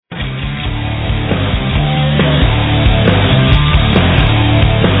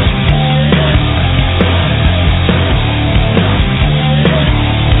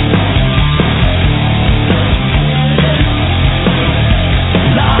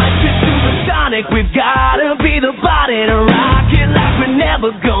think we've gotta be the body to rock it like we're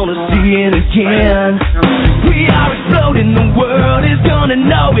never gonna see it again. We are exploding, the world is gonna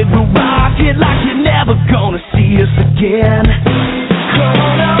know it. We'll rock it like you're never gonna see us again. Come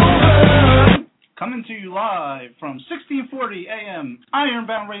on over. Coming to you live from 1640 AM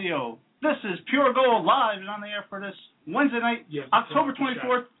Ironbound Radio. This is Pure Gold live and on the air for this Wednesday night, October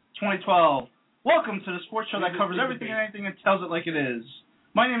 24th, 2012. Welcome to the sports show that covers everything and anything and tells it like it is.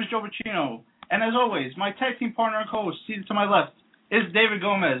 My name is Joe Bacino, and as always, my tag team partner and co-host seated to my left is David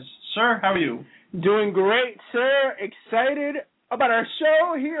Gomez. Sir, how are you? Doing great, sir. Excited about our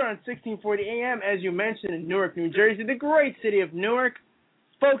show here on 1640 AM, as you mentioned, in Newark, New Jersey, the great city of Newark.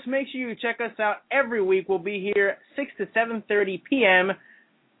 Folks, make sure you check us out every week. We'll be here 6 to 7:30 p.m.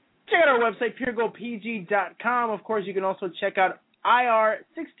 Check out our website, puregoldpg.com. Of course, you can also check out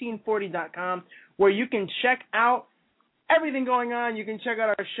ir1640.com, where you can check out everything going on. You can check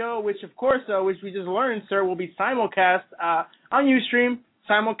out our show, which, of course, which we just learned, sir, will be simulcast on Ustream,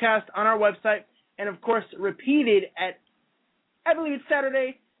 simulcast on our website, and, of course, repeated at, I believe it's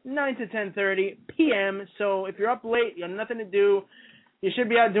Saturday, 9 to 10:30 p.m. So if you're up late, you have nothing to do, you should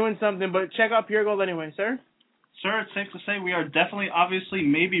be out doing something, but check out Pure Gold anyway, sir. Sir, it's safe to say we are definitely, obviously,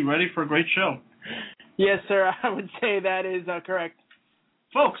 maybe ready for a great show. Yes, sir, I would say that is correct.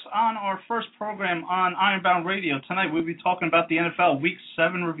 Folks, on our first program on Ironbound Radio, tonight we'll be talking about the NFL Week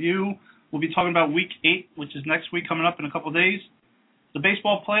 7 review. We'll be talking about Week 8, which is next week, coming up in a couple of days. The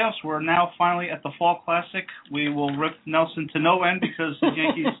baseball playoffs, we're now finally at the Fall Classic. We will rip Nelson to no end because the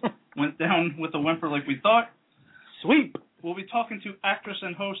Yankees went down with a whimper like we thought. Sweep. We'll be talking to actress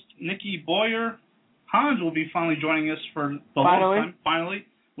and host Nikki Boyer. Hans will be finally joining us for the last time, finally,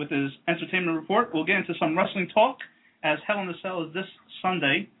 with his entertainment report. We'll get into some wrestling talk, as Hell in a Cell is this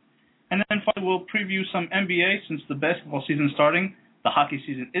Sunday. And then finally we'll preview some NBA since the basketball season is starting. The hockey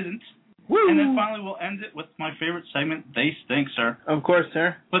season isn't. Woo! And then finally we'll end it with my favorite segment, They Stink, sir. Of course,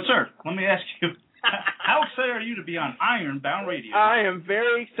 sir. But, sir, let me ask you, how excited are you to be on Ironbound Radio? I am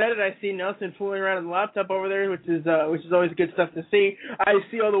very excited. I see Nelson fooling around his laptop over there, which is always good stuff to see. I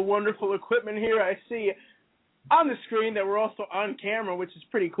see all the wonderful equipment here. I see on the screen that we're also on camera, which is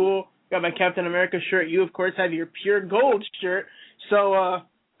pretty cool. Got my Captain America shirt. You, of course, have your Pure Gold shirt. So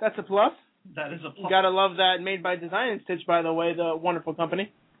that's a plus. That is a plus. You gotta love that. Made by Design and Stitch, by the way, the wonderful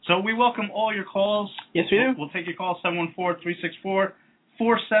company. So we welcome all your calls. Yes, we do. We'll take your call,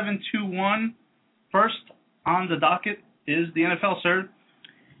 714-364-4721. First on the docket is the NFL, sir.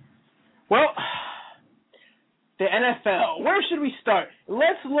 Well, the NFL. Where should we start?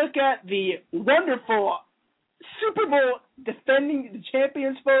 Let's look at the wonderful Super Bowl defending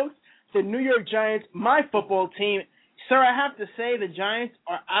champions, folks, the New York Giants, my football team. Sir, I have to say the Giants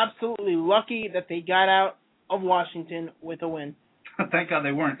are absolutely lucky that they got out of Washington with a win. Thank God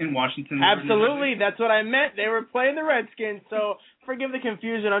they weren't in Washington. Absolutely. That's what I meant. They were playing the Redskins, so forgive the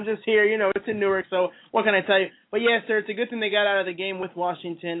confusion. I'm just here. It's in Newark, so what can I tell you? But, yes, sir, it's a good thing they got out of the game with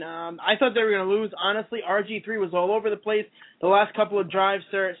Washington. I thought they were going to lose. Honestly, RG3 was all over the place the last couple of drives,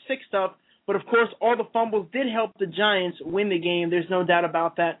 sir. Sick stuff. But, of course, all the fumbles did help the Giants win the game. There's no doubt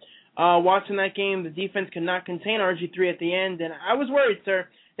about that. Watching that game, the defense could not contain RG3 at the end, and I was worried, sir.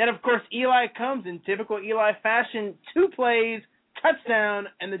 Then, of course, Eli comes in typical Eli fashion, 2 plays, touchdown,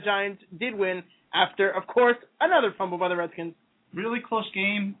 and the Giants did win after, of course, another fumble by the Redskins. Really close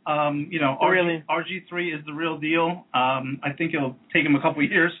game. Really. RG3 is the real deal. I think it'll take him a couple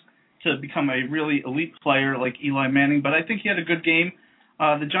of years to become a really elite player like Eli Manning, but I think he had a good game.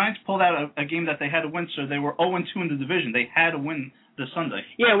 The Giants pulled out a game that they had to win, so they were 0-2 in the division. They had to win this Sunday.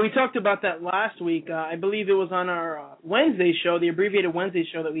 Yeah, we talked about that last week. I believe it was on our Wednesday show, the abbreviated Wednesday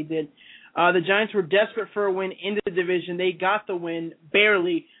show that we did. The Giants were desperate for a win in the division. They got the win,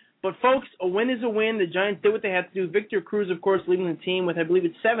 barely. But, folks, a win is a win. The Giants did what they had to do. Victor Cruz, of course, leading the team with, I believe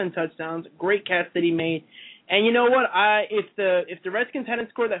it's 7 touchdowns. Great catch that he made. And you know what? If the Redskins hadn't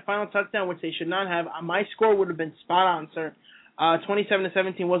scored that final touchdown, which they should not have, my score would have been spot on, sir.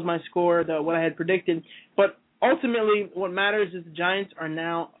 27-17 was my score, what I had predicted. But ultimately, what matters is the Giants are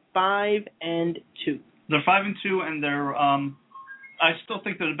now 5-2. They're 5-2, and they're I still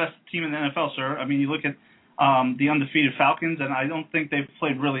think they're the best team in the NFL, sir. I mean, you look at the undefeated Falcons, and I don't think they've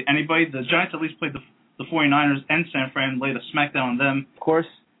played really anybody. The Giants at least played the 49ers and San Fran, laid a smackdown on them. Of course.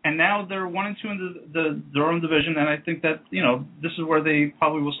 And now they're 1-2 in their own division, and I think that, this is where they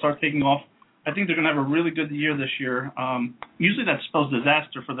probably will start taking off. I think they're going to have a really good year this year. Usually that spells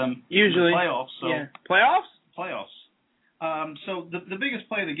disaster for them. Usually. In the playoffs. So. Yeah. Playoffs? Playoffs. So the biggest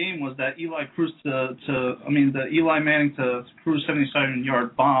play of the game was that Eli Manning to Cruz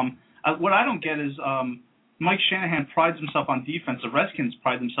 77-yard bomb. What I don't get is, Mike Shanahan prides himself on defense. The Redskins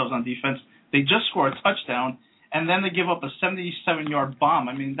pride themselves on defense. They just score a touchdown, and then they give up a 77-yard bomb.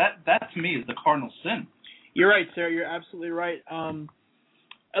 I mean, that to me is the cardinal sin. You're right, sir. You're absolutely right.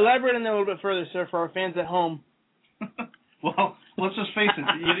 Elaborate on that a little bit further, sir, for our fans at home. Well, let's just face it.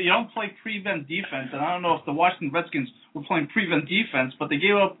 You don't play prevent defense, and I don't know if the Washington Redskins were playing prevent defense, but they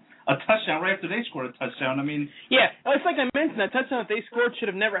gave up a touchdown right after they scored a touchdown. I mean, yeah, it's like I mentioned, that touchdown that they scored should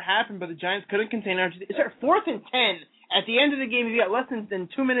have never happened, but the Giants couldn't contain it. It's our 4th and 10 at the end of the game. You got less than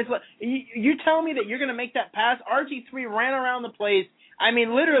 2 minutes left. You tell me that you're going to make that pass? RG3 ran around the place. I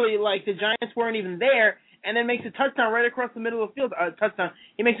mean, literally, like the Giants weren't even there. And then makes a touchdown right across the middle of the field.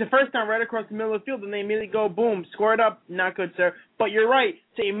 He makes a first down right across the middle of the field, and they immediately go, boom, score it up. Not good, sir. But you're right.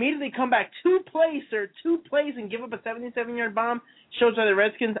 To immediately come back 2 plays, sir, 2 plays, and give up a 77-yard bomb shows why the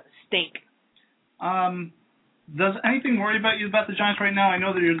Redskins stink. Does anything worry about you about the Giants right now? I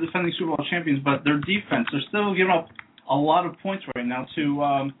know that you're defending Super Bowl champions, but their defense, they're still giving up a lot of points right now to,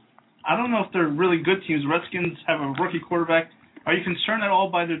 I don't know if they're really good teams. The Redskins have a rookie quarterback. Are you concerned at all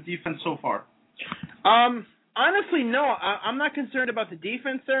by their defense so far? Honestly, no. I'm not concerned about the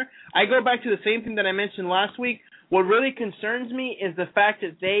defense, sir. I go back to the same thing that I mentioned last week. What really concerns me is the fact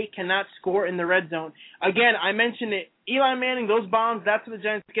that they cannot score in the red zone. Again, I mentioned it. Eli Manning, those bombs, that's where the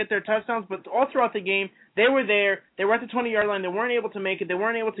Giants get their touchdowns. But all throughout the game, they were there. They were at the 20-yard line. They weren't able to make it. They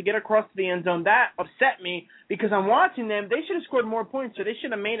weren't able to get across to the end zone. That upset me because I'm watching them. They should have scored more points, so they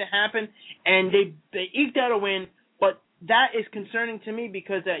should have made it happen, and they eked out a win. But that is concerning to me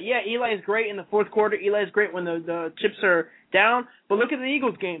because, Eli is great in the fourth quarter. Eli is great when the chips are down. But look at the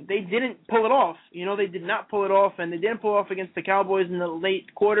Eagles game. They didn't pull it off. They did not pull it off, and they didn't pull it off against the Cowboys in the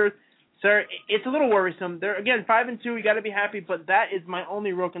late quarters. Sir, it's a little worrisome. They're, again, 5-2. You got to be happy, but that is my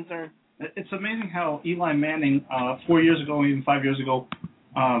only real concern. It's amazing how Eli Manning, 4 years ago, even 5 years ago,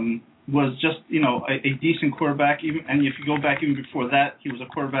 was just, a decent quarterback. And if you go back even before that, he was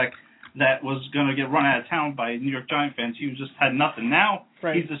a quarterback that was going to get run out of town by New York Giant fans. He just had nothing. Now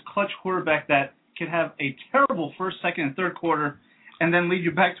He's this clutch quarterback that can have a terrible first, second, and third quarter and then lead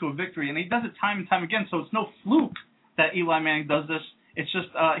you back to a victory. And he does it time and time again, so it's no fluke that Eli Manning does this. It's just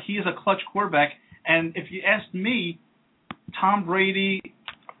he is a clutch quarterback. And if you asked me, Tom Brady,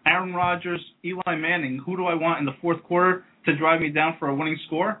 Aaron Rodgers, Eli Manning, who do I want in the fourth quarter to drive me down for a winning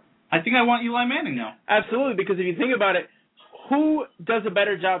score? I think I want Eli Manning now. Absolutely, because if you think about it, who does a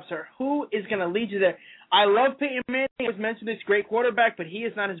better job, sir? Who is going to lead you there? I love Peyton Manning. He was mentioned this great quarterback, but he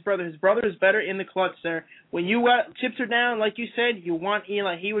is not his brother. His brother is better in the clutch, sir. When chips are down, like you said, you want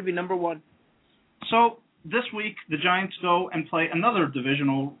Eli. He would be number one. So this week, the Giants go and play another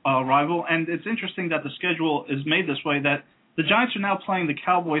divisional rival, and it's interesting that the schedule is made this way, that the Giants are now playing the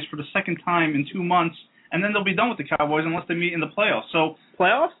Cowboys for the second time in 2 months, and then they'll be done with the Cowboys unless they meet in the playoffs. So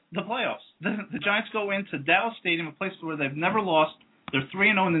playoffs? The playoffs. The Giants go into Dallas Stadium, a place where they've never lost. They're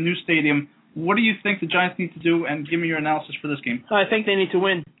 3-0 in the new stadium. What do you think the Giants need to do, and give me your analysis for this game? I think they need to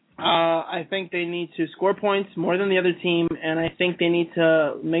win. I think they need to score points more than the other team, and I think they need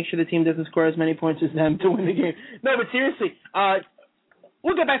to make sure the team doesn't score as many points as them to win the game. No, but seriously,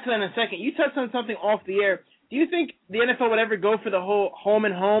 we'll get back to that in a second. You touched on something off the air. Do you think the NFL would ever go for the whole home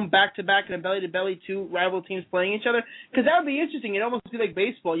and home, back-to-back, and a belly-to-belly, two rival teams playing each other? Because that would be interesting. It'd almost be like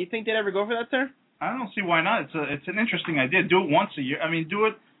baseball. You think they'd ever go for that, sir? I don't see why not. It's an interesting idea. Do it once a year. I mean, do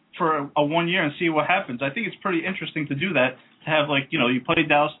it for a 1 year and see what happens. I think it's pretty interesting to do that, to have, you play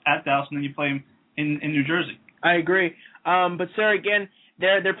Dallas at Dallas and then you play them in New Jersey. I agree. But, sir, again,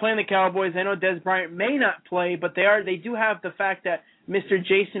 they're playing the Cowboys. I know Des Bryant may not play, but they do have the fact that Mr.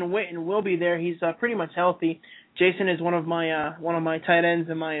 Jason Witten will be there. He's pretty much healthy. Jason is one of my tight ends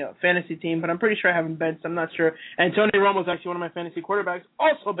in my fantasy team, but I'm pretty sure I have him benched. I'm not sure. And Tony Romo's actually one of my fantasy quarterbacks,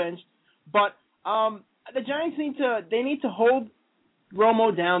 also benched. But the Giants need to hold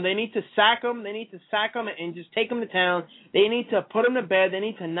Romo down. They need to sack him. They need to sack him and just take him to town. They need to put him to bed. They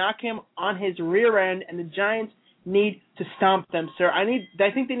need to knock him on his rear end, and the Giants need to stomp them, sir. I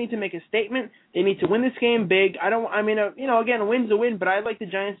think they need to make a statement. They need to win this game big. Again, a win's a win, but I'd like the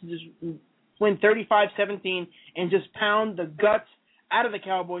Giants to just win 35-17 and just pound the guts out of the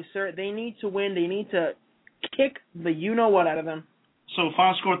Cowboys, sir. They need to win. They need to kick the you-know-what out of them. So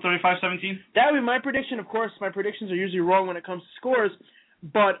final score 35-17? That would be my prediction. Of course, my predictions are usually wrong when it comes to scores,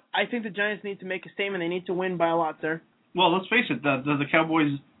 but I think the Giants need to make a statement. They need to win by a lot, sir. Well, let's face it. The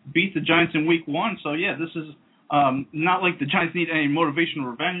Cowboys beat the Giants in Week 1, so yeah, this is not like the Giants need any motivation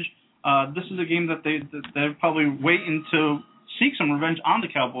or revenge. This is a game that they're probably waiting to seek some revenge on the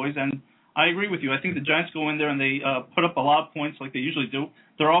Cowboys, and I agree with you. I think the Giants go in there and they put up a lot of points like they usually do.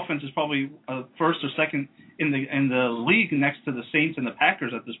 Their offense is probably first or second in the league next to the Saints and the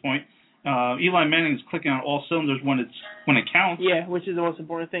Packers at this point. Eli Manning is clicking on all cylinders when it counts. Yeah, which is the most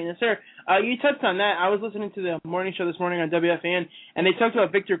important thing. Yes, sir. You touched on that. I was listening to the morning show this morning on WFAN, and they talked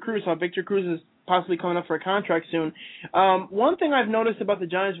about Victor Cruz, how Victor Cruz is possibly coming up for a contract soon. One thing I've noticed about the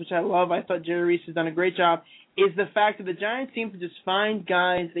Giants, which I love, I thought Jerry Reese has done a great job, is the fact that the Giants seem to just find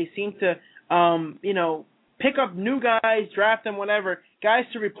guys. They seem to, pick up new guys, draft them, whatever, guys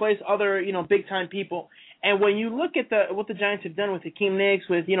to replace other, big-time people. And when you look at what the Giants have done with Hakeem Nicks,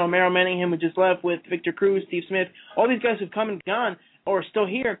 with, Merrill Manningham who just left, with Victor Cruz, Steve Smith, all these guys who've come and gone or are still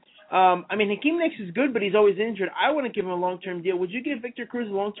here, Hakeem Nicks is good, but he's always injured. I wouldn't give him a long-term deal. Would you give Victor Cruz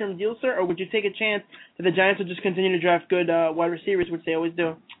a long-term deal, sir, or would you take a chance that the Giants will just continue to draft good wide receivers, which they always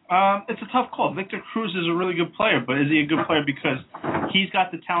do? It's a tough call. Victor Cruz is a really good player, but is he a good player because he's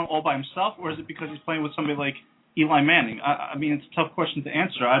got the talent all by himself, or is it because he's playing with somebody like Eli Manning? It's a tough question to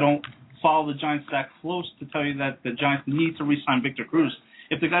answer. I don't follow the Giants that close to tell you that the Giants need to re-sign Victor Cruz.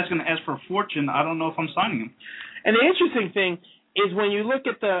 If the guy's going to ask for a fortune, I don't know if I'm signing him. And the interesting thing is when you look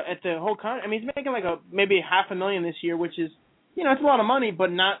at the whole he's making like maybe $500,000 this year, which is, it's a lot of money,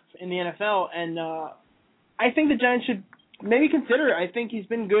 but not in the NFL. And I think the Giants should maybe consider it. I think he's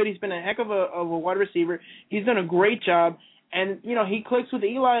been good. He's been a heck of a wide receiver. He's done a great job. And, he clicks with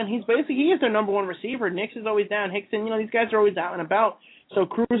Eli, and he is their number one receiver. Nicks is always down. Hickson, these guys are always out and about. So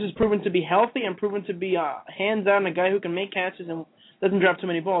Cruz is proven to be healthy and proven to be hands-on, a guy who can make catches and doesn't drop too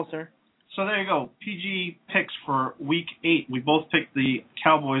many balls, sir. So there you go. PG picks for Week 8. We both picked the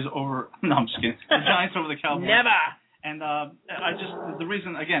Cowboys over – no, I'm just kidding. The Giants over the Cowboys. Never. And the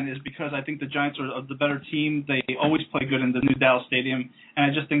reason, again, is because I think the Giants are the better team. They always play good in the new Dallas Stadium. And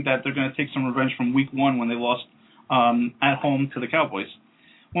I just think that they're going to take some revenge from Week 1 when they lost at home to the Cowboys.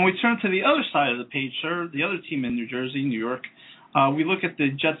 When we turn to the other side of the page, sir, the other team in New Jersey, New York, we look at the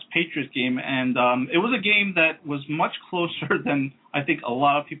Jets-Patriots game, and it was a game that was much closer than I think a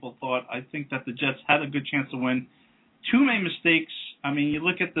lot of people thought. I think that the Jets had a good chance to win. Too many mistakes. You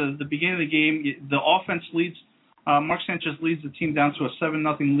look at the beginning of the game, the offense leads. Mark Sanchez leads the team down to a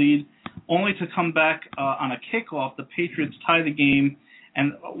 7-0 lead, only to come back on a kickoff. The Patriots tie the game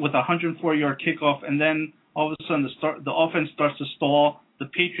and with a 104-yard kickoff, and then all of a sudden the offense starts to stall. The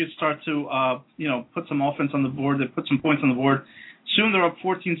Patriots start to put some offense on the board. They put some points on the board. Soon they're up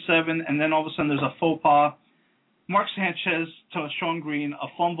 14-7, and then all of a sudden there's a faux pas. Mark Sanchez to Sean Green, a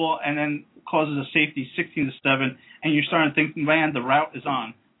fumble, and then causes a safety, 16-7, and you're starting to think, man, the route is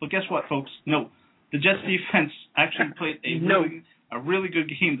on. But guess what, folks? No. The Jets defense actually played a really good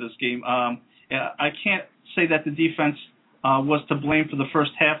game this game. I can't say that the defense was to blame for the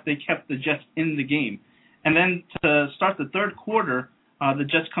first half. They kept the Jets in the game. And then to start the third quarter, the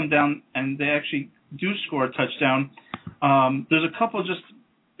Jets come down and they actually do score a touchdown. There's a couple of just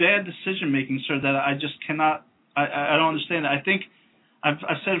bad decision-making, sir, that I just cannot – I don't understand. I think I've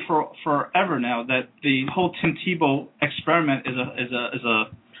said for forever now that the whole Tim Tebow experiment is a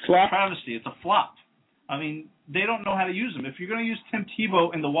travesty. It's a flop. They don't know how to use him. If you're going to use Tim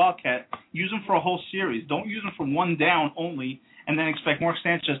Tebow in the Wildcat, use him for a whole series. Don't use him for one down only and then expect Mark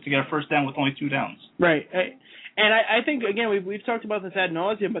Sanchez to get a first down with only 2 downs. Right. And I think, again, we've talked about this ad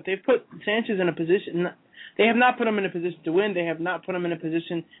nauseum, but they've put Sanchez in a position – they have not put him in a position to win. They have not put him in a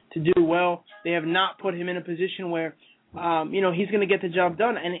position to do well. They have not put him in a position where, he's going to get the job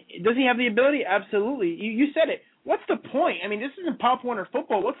done. And does he have the ability? Absolutely. You said it. What's the point? This isn't Pop Warner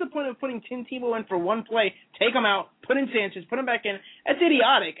football. What's the point of putting Tim Tebow in for one play, take him out, put in Sanchez, put him back in? That's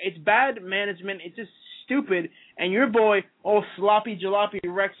idiotic. It's bad management. It's just stupid. And your boy, sloppy jalopy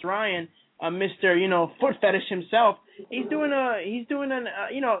Rex Ryan, Mr. Foot fetish himself, he's doing an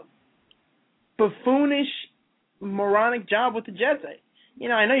buffoonish, moronic job with the Jets.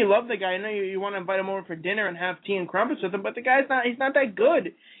 I know you love the guy. I know you want to invite him over for dinner and have tea and crumpets with him, but the guy's he's not that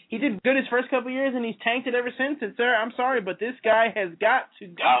good. He did good his first couple of years, and he's tanked it ever since. And, sir, I'm sorry, but this guy has got to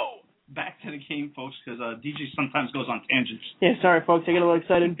go. Back to the game, folks, because DJ sometimes goes on tangents. Yeah, sorry, folks. I get a little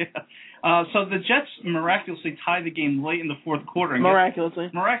excited. So the Jets miraculously tie the game late in the fourth quarter. And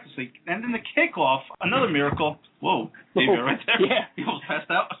Miraculously. And then the kickoff, another miracle. Whoa, David, right there. Yeah. He almost passed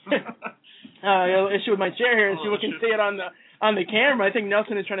out. Issue with my chair here, and see if we can see it on the camera. I think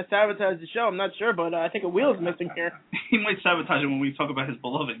Nelson is trying to sabotage the show. I'm not sure, but I think a wheel is missing here. He might sabotage it when we talk about his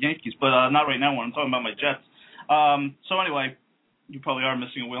beloved Yankees, but not right now when I'm talking about my Jets. So anyway, you probably are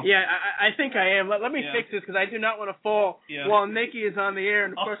missing a wheel. Yeah, I think I am. Let me fix this because I do not want to fall while Nikki is on the air,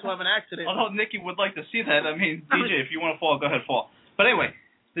 and of course we'll have an accident. Although Nikki would like to see that. DJ, if you want to fall, go ahead, fall. But anyway,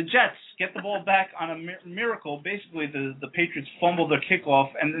 the Jets get the ball back on a miracle. Basically, the Patriots fumbled their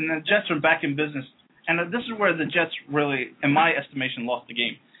kickoff, and then the Jets are back in business. And this is where the Jets really, in my estimation, lost the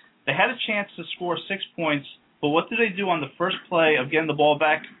game. They had a chance to score 6 points But what do they do on the first play of getting the ball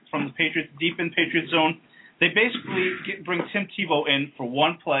back from the Patriots, deep in Patriot zone? They basically bring Tim Tebow in for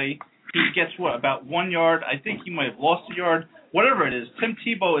one play. He gets, about 1 yard? I think he might have lost a yard. Whatever it is, Tim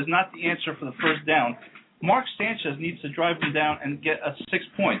Tebow is not the answer for the first down. Mark Sanchez needs to drive him down and get 6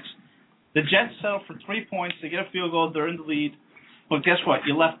 points. The Jets settle for 3 points. They get a field goal. They're in the lead. But guess what?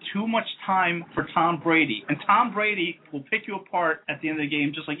 You left too much time for Tom Brady. And Tom Brady will pick you apart at the end of the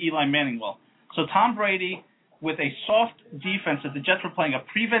game just like Eli Manning will. So Tom Brady, with a soft defense that the Jets were playing, a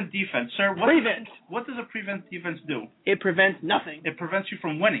prevent defense. Sir, what does a prevent defense do? It prevents nothing. It prevents you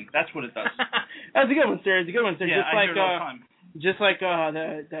from winning. That's what it does. That's a good one, sir. It's a good one, sir. Yeah, I hear it all the time. Just like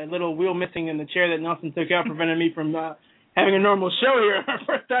the little wheel missing in the chair that Nelson took out prevented me from having a normal show here our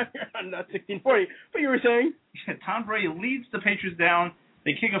first time here on 1640. What you were saying? Yeah, Tom Brady leads the Patriots down.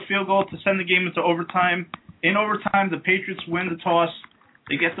 They kick a field goal to send the game into overtime. In overtime, the Patriots win the toss.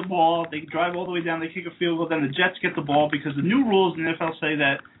 They get the ball. They drive all the way down. They kick a field goal. Then the Jets get the ball because the new rules in the NFL say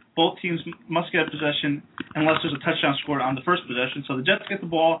that both teams must get a possession unless there's a touchdown scored on the first possession. So the Jets get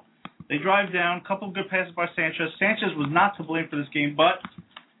the ball. They drive down. A couple of good passes by Sanchez. Sanchez was not to blame for this game, but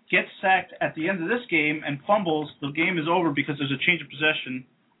gets sacked at the end of this game and fumbles. The game is over because there's a change of possession.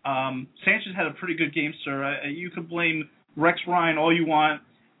 Sanchez had a pretty good game, sir. You could blame Rex Ryan all you want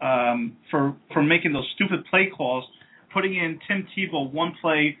for making those stupid play calls, putting in Tim Tebow one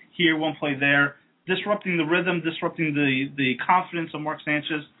play here, one play there, disrupting the rhythm, disrupting the confidence of Mark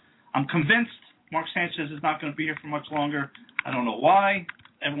Sanchez. I'm convinced Mark Sanchez is not going to be here for much longer. I don't know why.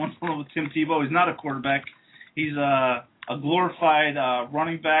 Everyone's in love with Tim Tebow. He's not a quarterback. He's a glorified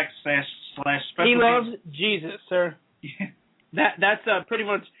running back slash special. He loves Jesus, sir. Yeah. That's pretty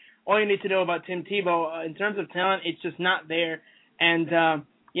much all you need to know about Tim Tebow. In terms of talent, it's just not there. And,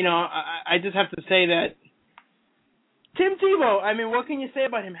 I just have to say that Tim Tebow, I mean, what can you say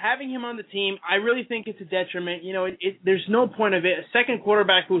about him? Having him on the team, I really think it's a detriment. There's no point of it. A second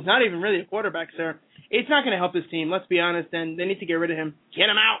quarterback who's not even really a quarterback, sir, it's not going to help this team. Let's be honest, and they need to get rid of him. Get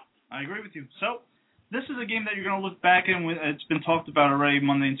him out. I agree with you. So this is a game that you're going to look back in. It's been talked about already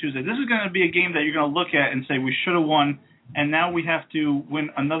Monday and Tuesday. This is going to be a game that you're going to look at and say we should have won, and now we have to win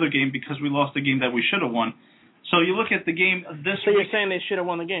another game because we lost a game that we should have won. So you look at the game this So week. You're saying they should have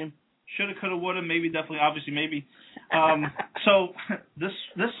won the game? Shoulda, coulda, woulda, maybe, definitely, obviously, maybe. So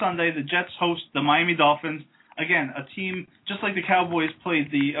this Sunday, the Jets host the Miami Dolphins. Again, a team just like the Cowboys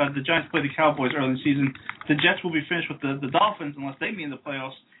played the Giants played the Cowboys early in the season. The Jets will be finished with the Dolphins unless they meet in the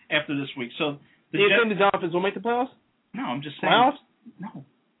playoffs after this week. So Do you think the Dolphins will make the playoffs? No, I'm just saying. Playoffs? No.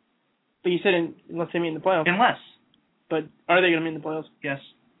 But you said unless they meet in the playoffs. Unless. But are they going to meet in the playoffs? Yes.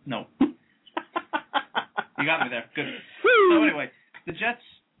 No. You got me there. Good. So anyway, the Jets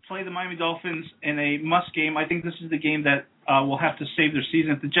play the Miami Dolphins in a must game. I think this is the game that will have to save their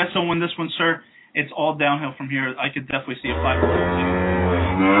season. If the Jets don't win this one, sir, it's all downhill from here. I could definitely see a 5-0 season.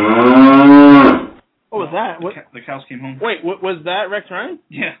 What was that? The cows came home. Wait, was that Rex Ryan?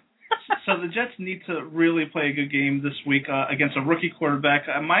 Yeah. So the Jets need to really play a good game this week against a rookie quarterback.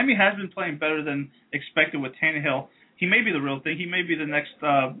 Miami has been playing better than expected with Tannehill. He may be the real thing. He may be the next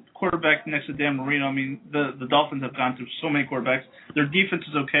quarterback next to Dan Marino. I mean, the Dolphins have gone through so many quarterbacks. Their defense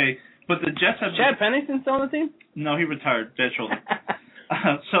is okay, but the Jets have. Chad Pennington still on the team? No, he retired. Bad shoulder.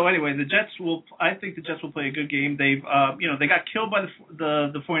 So anyway, I think the Jets will play a good game. They got killed by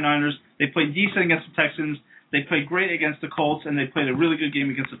the 49ers. They played decent against the Texans. They played great against the Colts, and they played a really good game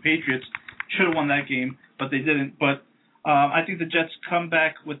against the Patriots. Should have won that game, but they didn't. But I think the Jets come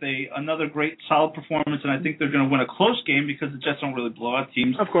back with another great, solid performance, and I think they're going to win a close game because the Jets don't really blow out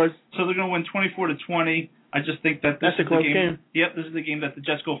teams. Of course. So they're going to win 24-20. I just think that this That's is a close the game. game. Yep, this is the game that the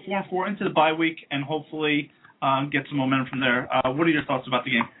Jets go 4-4 into the bye week and hopefully get some momentum from there. What are your thoughts about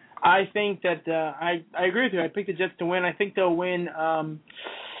the game? I think that I agree with you. I picked the Jets to win. I think they'll win. I'm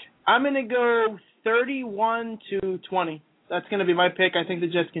going to go 31-20. That's going to be my pick. I think the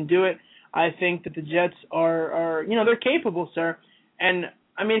Jets can do it. I think that the Jets are they're capable, sir. And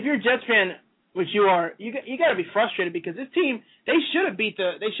I mean, if you're a Jets fan, which you are, you got to be frustrated because this team they should have beat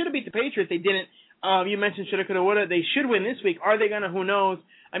the Patriots. They didn't. You mentioned shoulda, coulda, woulda. They should win this week. Are they gonna? Who knows?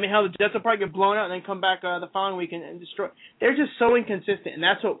 I mean, hell, the Jets will probably get blown out and then come back the following week and destroy. They're just so inconsistent, and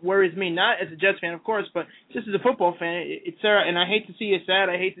that's what worries me. Not as a Jets fan, of course, but just as a football fan. It's Sarah, and I hate to see you sad.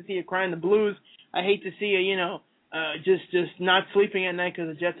 I hate to see you crying the blues. I hate to see you, just not sleeping at night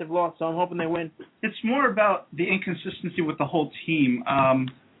because the Jets have lost. So I'm hoping they win. It's more about the inconsistency with the whole team.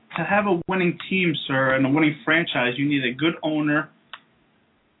 To have a winning team, sir, and a winning franchise, you need a good owner.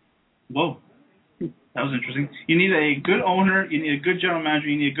 Whoa. That was interesting. You need a good owner, you need a good general manager,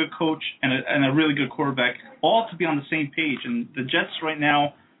 you need a good coach, and a really good quarterback, all to be on the same page. And the Jets right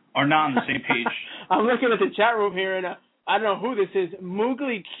now are not on the same page. I'm looking at the chat room here, and I don't know who this is.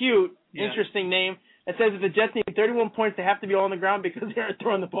 Moogly Cute, Yeah. interesting name. It says if the Jets need 31 points, they have to be all on the ground because they're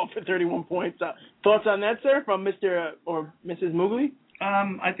throwing the ball for 31 points. Thoughts on that, sir, from Mr. or Mrs. Moogly?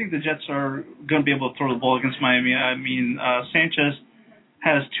 I think the Jets are going to be able to throw the ball against Miami. I mean, Sanchez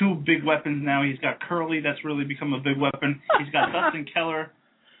has two big weapons now. He's got Curley, that's really become a big weapon. He's got Dustin Keller.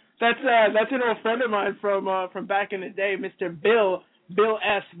 That's an old friend of mine from back in the day, Mr. Bill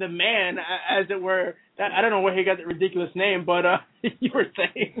S. the Man, as it were. I don't know where he got that ridiculous name, but you were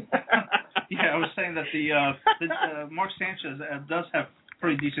saying. Yeah, I was saying that the Mark Sanchez does have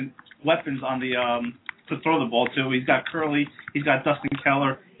pretty decent weapons on the to throw the ball to. He's got Curley, he's got Dustin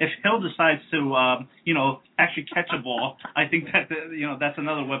Keller. If Hill decides to actually catch a ball, I think that that's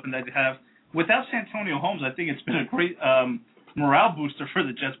another weapon that they have. Without Santonio Holmes, I think it's been a great morale booster for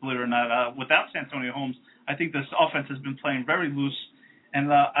the Jets, believe it or not. Without Santonio Holmes, I think this offense has been playing very loose,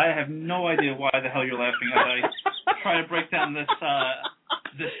 and I have no idea why the hell you're laughing as I try to break down this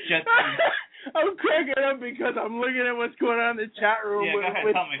Jets team. I'm cracking up because I'm looking at what's going on in the chat room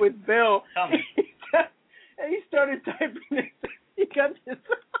with Bill. Tell me. And he started typing this. He got this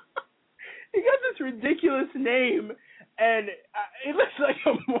ridiculous name, and it looks like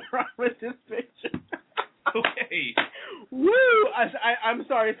a moron with this picture. Okay. Woo! I'm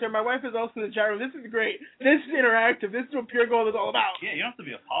sorry, sir. My wife is also in the chat room. This is great. This is interactive. This is what Pure Gold is all about. Yeah, you don't have to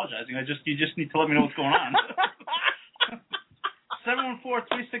be apologizing. You just need to let me know what's going on.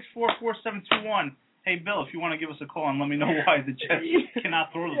 714-364-4721. Hey, Bill, if you want to give us a call and let me know why the Jets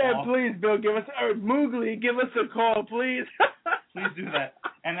cannot throw the ball. Yeah, please, Bill, give us Moogly, give us a call, please. Please do that.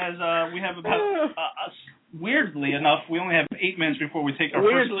 And as we have about, weirdly enough, we only have 8 minutes before we take our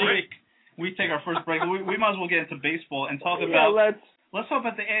first break. We take our first break. We might as well get into baseball and talk about. Let's talk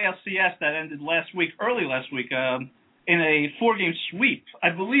about the ALCS that ended early last week, in a 4-game sweep.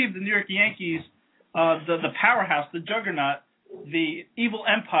 I believe the New York Yankees, the powerhouse, the juggernaut, the evil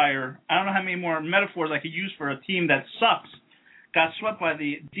empire. I don't know how many more metaphors I could use for a team that sucks. Got swept by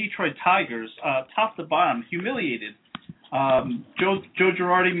the Detroit Tigers, top to bottom, humiliated. Joe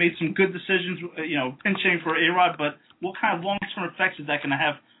Girardi made some good decisions, pinching for A-Rod, but what kind of long-term effects is that going to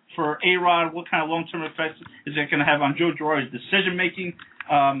have for A-Rod? What kind of long-term effects is that going to have on Joe Girardi's decision-making?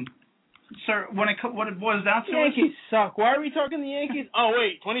 Sir, what it boils down to Yankees suck. Why are we talking the Yankees? Oh,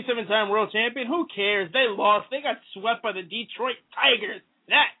 wait, 27-time world champion? Who cares? They lost. They got swept by the Detroit Tigers.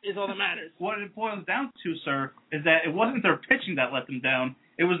 That is all that matters. What it boils down to, sir, is that it wasn't their pitching that let them down.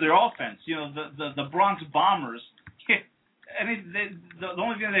 It was their offense. The Bronx Bombers. The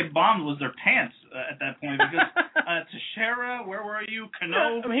only thing they bombed was their pants at that point because Teixeira, where were you?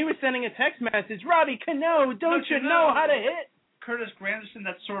 Cano. He was sending a text message. Robbie Cano, don't you know how to hit? Curtis Granderson,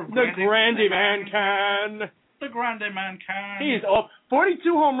 that sort of the Grande Man can. The Grande Man can. He's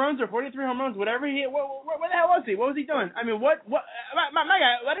 42 home runs or 43 home runs, whatever he. What the hell was he? What was he doing? I mean, what? My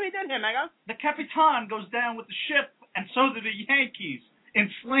guy, what have he done here, my guy? The Capitan goes down with the ship, and so do the Yankees. In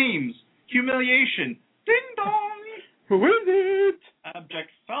flames, humiliation. Ding dong. Who is it? Abject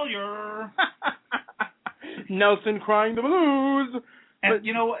failure. Nelson crying the blues. And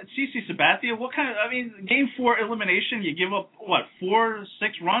CC Sabathia, Game 4 elimination, you give up, 4,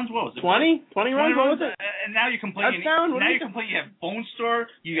 6 runs? What was it? 20 runs? What was it? And now you're complaining. Touchdown?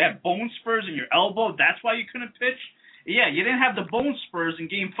 You have bone spurs in your elbow. That's why you couldn't pitch? Yeah, you didn't have the bone spurs in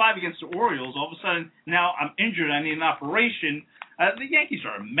Game 5 against the Orioles. All of a sudden, now I'm injured. I need an operation. The Yankees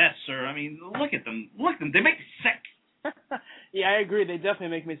are a mess, sir. I mean, look at them. They make me sick. Yeah, I agree. They definitely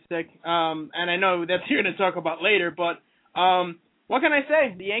make me sick. And I know that's you're going to talk about later, but what can I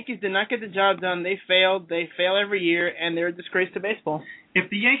say? The Yankees did not get the job done. They failed. They fail every year, and they're a disgrace to baseball. If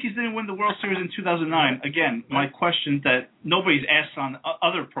the Yankees didn't win the World Series in 2009, again, my question that nobody's asked on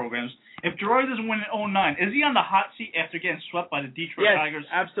other programs, if Girardi doesn't win in 2009, is he on the hot seat after getting swept by the Detroit Tigers?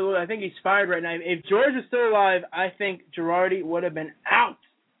 Yes, absolutely. I think he's fired right now. If George was still alive, I think Girardi would have been out.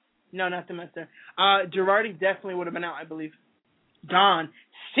 No, not the Mester. Girardi definitely would have been out, I believe. Gone.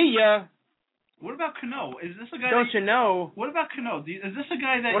 See ya. What about Cano? Is this a guy? Don't you know? What about Cano? Is this a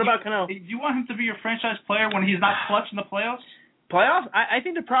guy that? What about Cano? Do you want him to be your franchise player when he's not clutch in the playoffs? Playoffs? I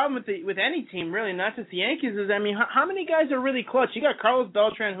think the problem with any team, really, not just the Yankees, is how many guys are really clutch? You got Carlos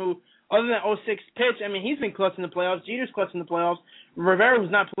Beltran, who, other than 06 pitch, he's been clutch in the playoffs. Jeter's clutch in the playoffs. Rivera, who's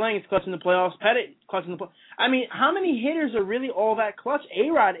not playing, is clutch in the playoffs. Pettit, clutch in the playoffs. How many hitters are really all that clutch?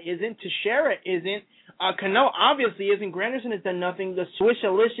 A-Rod isn't. Teixeira isn't. Cano obviously isn't. Granderson has done nothing. The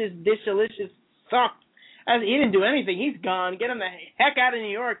Swishalicious, Dishalicious sucked. He didn't do anything. He's gone. Get him the heck out of New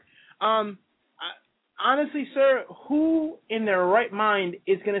York. Honestly, sir, who in their right mind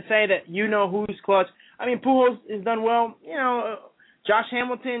is going to say that who's clutch? Pujols has done well. Josh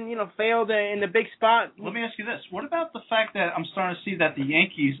Hamilton, failed in the big spot. Let me ask you this: what about the fact that I'm starting to see that the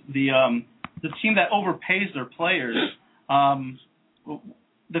Yankees, the team that overpays their players,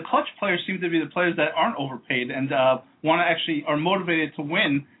 the clutch players seem to be the players that aren't overpaid and are motivated to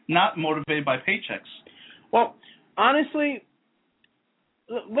win, not motivated by paychecks. Well, honestly,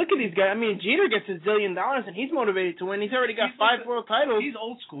 look at these guys. I mean, Jeter gets $1 zillion and he's motivated to win. He's already got 5 world titles. He's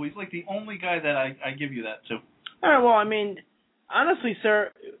old school. He's like the only guy that I give you that to. All right, well, I mean, honestly,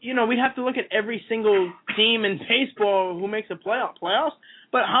 sir, we'd have to look at every single team in baseball who makes a playoffs.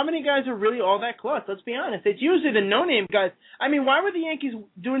 But how many guys are really all that clutch? Let's be honest. It's usually the no-name guys. I mean, why were the Yankees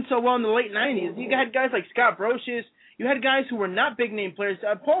doing so well in the late 90s? You had guys like Scott Brosius. You had guys who were not big-name players.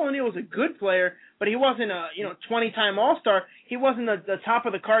 Paul O'Neill was a good player, but he wasn't a 20-time All-Star. He wasn't the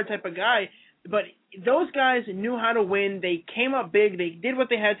top-of-the-card type of guy. But those guys knew how to win. They came up big. They did what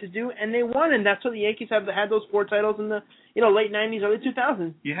they had to do, and they won. And that's what the Yankees had those 4 titles in the late 90s, early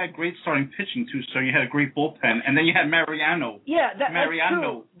 2000s. You had great starting pitching, too, so you had a great bullpen. And then you had Mariano. Yeah, that's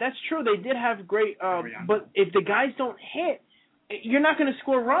true. That's true. They did have great but if the guys don't hit, you're not going to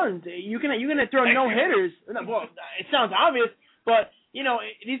score runs. You're going to throw no-hitters. Well, it sounds obvious, but,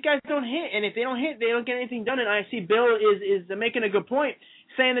 these guys don't hit. And if they don't hit, they don't get anything done. And I see Bill is making a good point,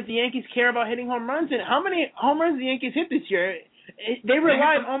 saying that the Yankees care about hitting home runs. And how many home runs the Yankees hit this year? They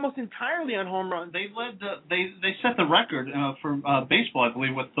relied almost entirely on home runs. They set the record for baseball, I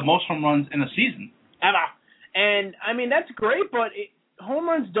believe, with the most home runs in a season ever. And I mean that's great, but home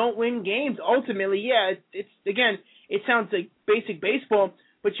runs don't win games. Ultimately, yeah, it sounds like basic baseball,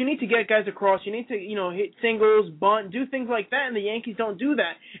 but you need to get guys across. You need to hit singles, bunt, do things like that, and the Yankees don't do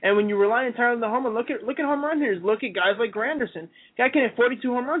that. And when you rely entirely on the home run, look at home run hitters. Look at guys like Granderson. Guy can hit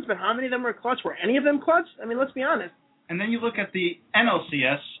 42 home runs, but how many of them were clutch? Were any of them clutch? I mean, let's be honest. And then you look at the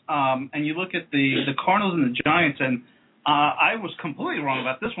NLCS, and you look at the Cardinals and the Giants, and I was completely wrong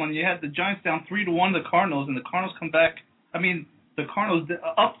about this one. You had the Giants down 3-1 to the Cardinals, and the Cardinals come back. I mean, the Cardinals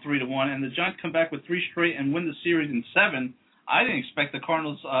up 3-1, and the Giants come back with 3 straight and win the series in 7. I didn't expect the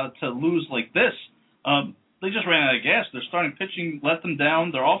Cardinals to lose like this. They just ran out of gas. Their starting pitching let them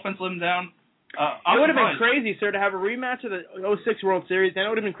down. Their offense let them down. It would have been crazy, sir, to have a rematch of the 2006 World Series. Then it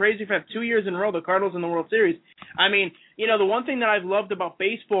would have been crazy if you have 2 years in a row the Cardinals in the World Series. I mean, the one thing that I've loved about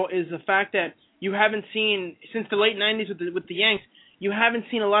baseball is the fact that you haven't seen, since the late 90s with the Yanks, you haven't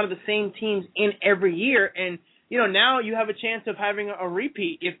seen a lot of the same teams in every year. And, now you have a chance of having a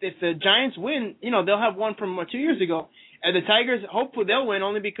repeat. If the Giants win, they'll have one from 2 years ago. And the Tigers, hopefully they'll win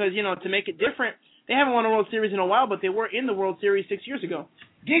only because, to make it different, they haven't won a World Series in a while, but they were in the World Series 6 years ago.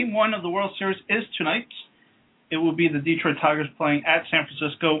 Game 1 of the World Series is tonight. It will be the Detroit Tigers playing at San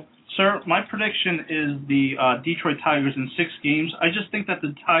Francisco. Sir, my prediction is the Detroit Tigers in 6 games. I just think that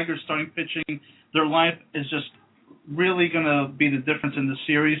the Tigers starting pitching, their lineup is just really going to be the difference in the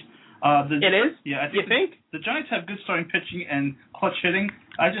series. It is? Yeah. You think? The Giants have good starting pitching and clutch hitting.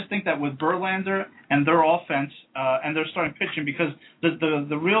 I just think that with Verlander and their offense and their starting pitching, because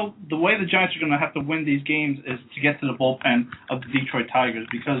the way the Giants are going to have to win these games is to get to the bullpen of the Detroit Tigers,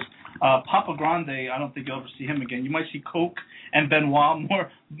 because Papa Grande, I don't think you'll ever see him again. You might see Coke and Benoit more.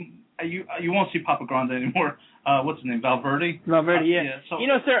 You won't see Papa Grande anymore. What's his name? Valverde, yeah. So,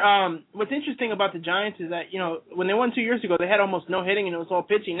 sir, what's interesting about the Giants is that, when they won 2 years ago, they had almost no hitting and it was all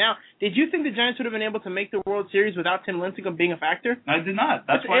pitching. Now, did you think the Giants would have been able to make the World Series without Tim Lincecum being a factor? I did not.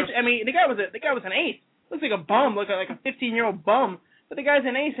 That's why. The guy was an ace. Looks like a bum, like a 15-year-old bum. But the guy's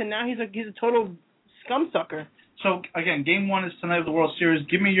an ace, and now he's a total scum sucker. So again, Game 1 is tonight of the World Series.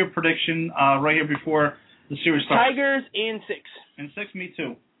 Give me your prediction right here before the series starts. Tigers in 6. In 6, me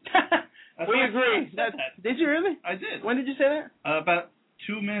too. We agree. Did you really? I did. When did you say that? About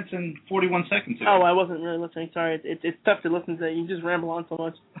 2 minutes and 41 seconds ago. Oh, I wasn't really listening. Sorry. It's tough to listen to. You just ramble on so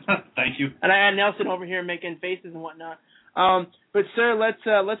much. Thank you. And I had Nelson over here making faces and whatnot. But sir,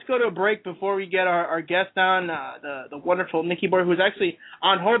 let's go to a break before we get our guest on, the wonderful Nikki Boy, who's actually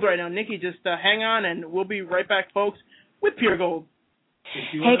on hold right now. Nikki, just hang on, and we'll be right back, folks, with Pure Gold.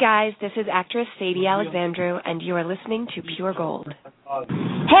 Hey guys, this is actress Sadie Alexandru, and you are listening to Pure Gold.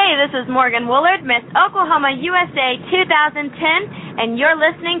 Hey, this is Morgan Woolard, Miss Oklahoma USA 2010, and you're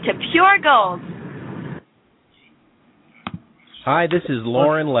listening to Pure Gold. Hi, this is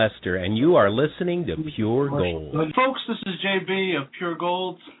Lauren Lester, and you are listening to Pure Gold. Folks, this is JB of Pure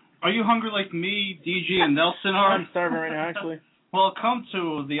Gold. Are you hungry like me, DG, and Nelson are? I'm starving right now, actually. Well, come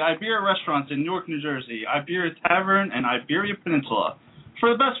to the Iberia restaurants in Newark, New Jersey, Iberia Tavern and Iberia Peninsula. For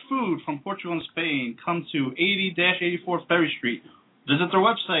the best food from Portugal and Spain, come to 80-84 Ferry Street. Visit their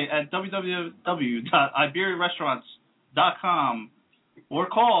website at www.iberiarestaurants.com. or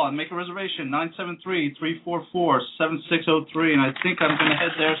call and make a reservation, 973-344-7603. And I think I'm going to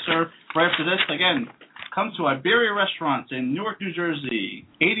head there, sir, right after this. Again, come to Iberia Restaurant in Newark, New Jersey,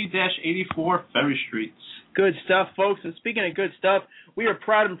 80-84 Ferry Street. Good stuff, folks. And speaking of good stuff, we are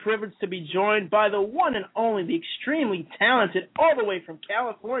proud and privileged to be joined by the one and only, the extremely talented, all the way from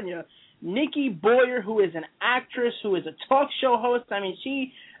California, Nikki Boyer, who is an actress, who is a talk show host. I mean,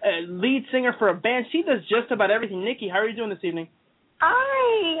 she lead singer for a band. She does just about everything. Nikki, how are you doing this evening?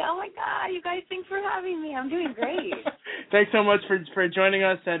 Hi. Oh, my God. You guys, thanks for having me. I'm doing great. Thanks so much for joining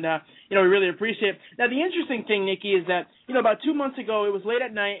us, and, we really appreciate it. Now, the interesting thing, Nikki, is that, about 2 months ago, it was late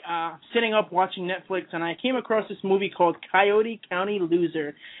at night, sitting up watching Netflix, and I came across this movie called Coyote County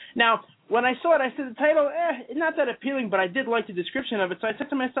Loser. Now, when I saw it, I said the title, not that appealing, but I did like the description of it, so I said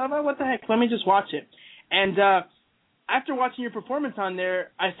to myself, what the heck, let me just watch it. And after watching your performance on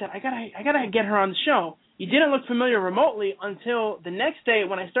there, I said, I gotta get her on the show. You didn't look familiar remotely until the next day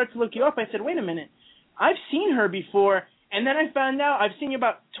when I started to look you up. I said, wait a minute, I've seen her before, and then I found out I've seen you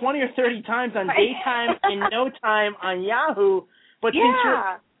about 20 or 30 times on Daytime in No Time on Yahoo. But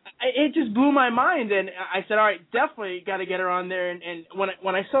it just blew my mind, and I said, all right, definitely got to get her on there. And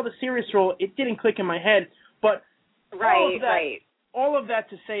when I saw the serious role, it didn't click in my head. But all of that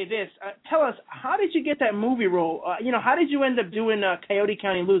to say this, tell us, how did you get that movie role? How did you end up doing Coyote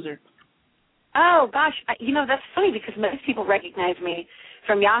County Loser? Oh, gosh. That's funny because most people recognize me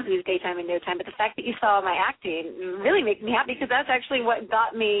from Yahoo's Daytime in No Time, but the fact that you saw my acting really makes me happy because that's actually what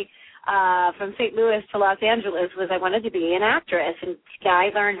got me from St. Louis to Los Angeles was I wanted to be an actress. And I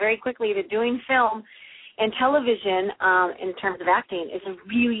learned very quickly that doing film and television in terms of acting is a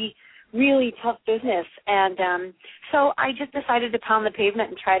really, really tough business. And so I just decided to pound the pavement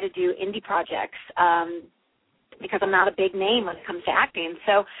and try to do indie projects because I'm not a big name when it comes to acting.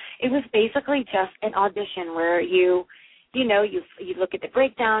 So it was basically just an audition where you look at the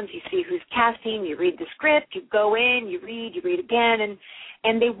breakdowns, you see who's casting, you read the script, you go in, you read again,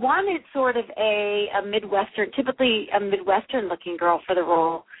 and they wanted sort of a Midwestern, typically a Midwestern-looking girl for the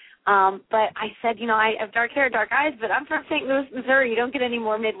role. But I said, I have dark hair, dark eyes, but I'm from St. Louis, Missouri. You don't get any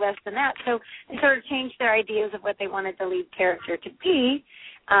more Midwest than that. So they sort of changed their ideas of what they wanted the lead character to be.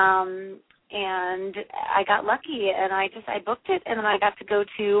 And I got lucky, and I booked it, and then I got to go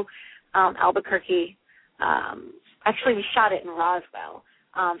to Albuquerque. Actually, we shot it in Roswell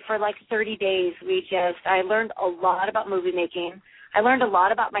for like 30 days. I learned a lot about movie making. I learned a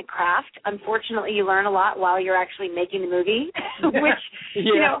lot about my craft. Unfortunately, you learn a lot while you're actually making the movie, which,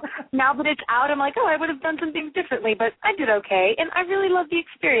 now that it's out, I'm like, I would have done some things differently, but I did okay. And I really loved the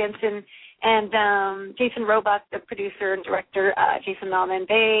experience. And Jason Roebuck, the producer and director, Jason Melman,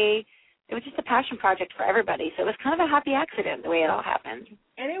 it was just a passion project for everybody. So it was kind of a happy accident the way it all happened.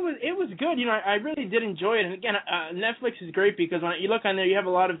 And it was good. I really did enjoy it. And again, Netflix is great because when you look on there, you have a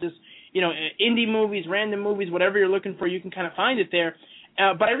lot of just, indie movies, random movies, whatever you're looking for, you can kind of find it there.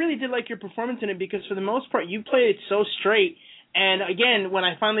 But I really did like your performance in it because for the most part, you played it so straight. And again, when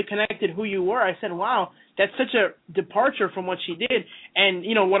I finally connected who you were, I said, wow, that's such a departure from what she did and,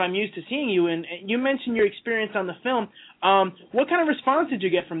 what I'm used to seeing you in. And you mentioned your experience on the film. What kind of response did you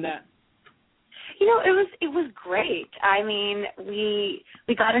get from that? It was great. I mean, we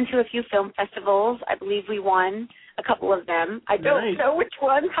got into a few film festivals. I believe we won a couple of them. I don't know which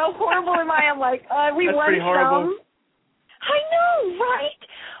ones. How horrible am I? I'm like, we That's won pretty horrible. some. I know, right?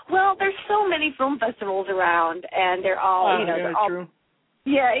 Well, there's so many film festivals around, and they're all, they're all. True.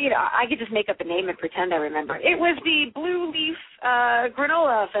 Yeah, I could just make up a name and pretend I remember. It was the Blue Leaf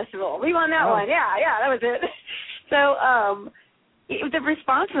Granola Festival. We won that one. Yeah, that was it. So, the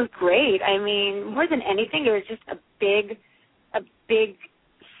response was great. I mean, more than anything, it was just a big,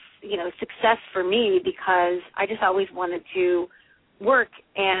 success for me because I just always wanted to work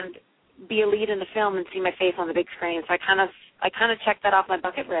and be a lead in the film and see my face on the big screen. So I kind of checked that off my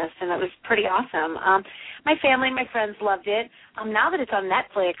bucket list, and it was pretty awesome. My family and my friends loved it. Now that it's on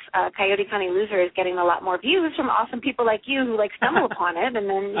Netflix, Coyote County Loser is getting a lot more views from awesome people like you who stumble upon it, and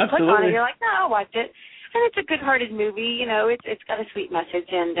then you click on it, and you're like, no, I'll watch it. And it's a good-hearted movie. It's got a sweet message,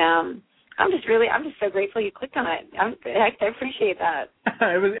 and I'm just so grateful you clicked on it. I appreciate that.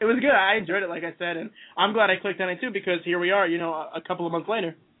 It was good. I enjoyed it, like I said, and I'm glad I clicked on it too because here we are, a couple of months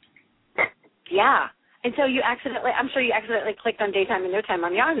later. Yeah, and so I'm sure you accidentally clicked on Daytime in No Time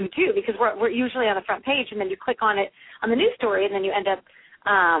on Yahoo too because we're usually on the front page, and then you click on it on the news story, and then you end up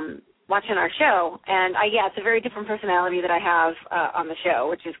watching our show. And it's a very different personality that I have on the show,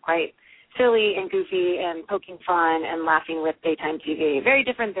 which is quite silly and goofy and poking fun and laughing with daytime TV. Very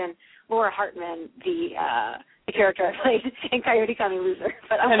different than Laura Hartman, the the character I played in Coyote County Loser.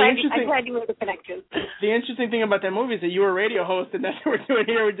 But I'm glad you made the connection. The interesting thing about that movie is that you were a radio host, and that's what we're doing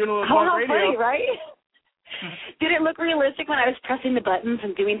here. We're doing a little talk radio. Funny, right? Did it look realistic when I was pressing the buttons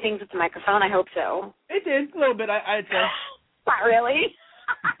and doing things with the microphone? I hope so. It did, a little bit, I'd say. Not really.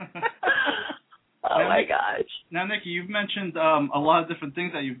 Oh, my gosh. Now, Nikki, you've mentioned a lot of different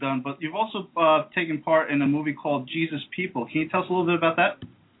things that you've done, but you've also taken part in a movie called Jesus People. Can you tell us a little bit about that?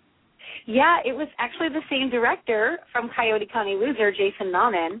 Yeah, it was actually the same director from Coyote County Loser, Jason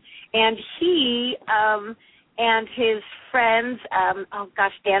Nauman, and he and his friends,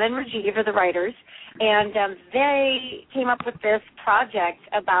 Dan and Rajiv are the writers, and they came up with this project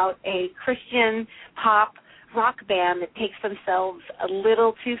about a Christian pop rock band that takes themselves a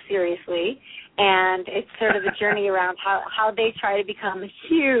little too seriously, and it's sort of a journey around how they try to become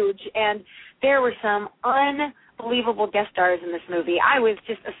huge. And there were some unbelievable guest stars in this movie. I was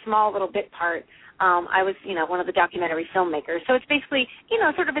just a small little bit part. I was, one of the documentary filmmakers. So it's basically,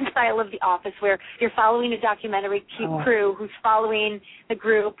 sort of in style of The Office, where you're following a documentary crew who's following the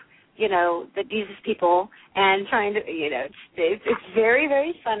group, the Jesus People, and trying to, it's very,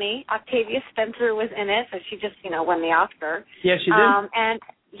 very funny. Octavia Spencer was in it, so she just, won the Oscar. Yeah, she did. And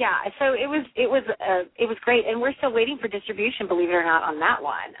yeah, so it was great, and we're still waiting for distribution, believe it or not, on that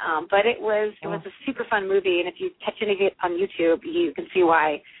one. But it was a super fun movie, and if you catch any of it on YouTube, you can see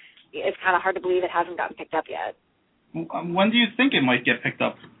why it's kind of hard to believe it hasn't gotten picked up yet. When do you think it might get picked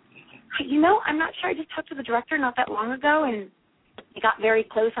up? I'm not sure. I just talked to the director not that long ago, and he got very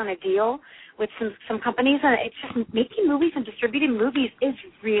close on a deal with some companies, and it's just making movies and distributing movies is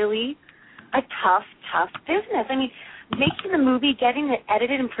really a tough business. I mean, making the movie, getting it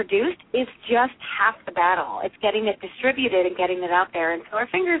edited and produced is just half the battle. It's getting it distributed and getting it out there, and so our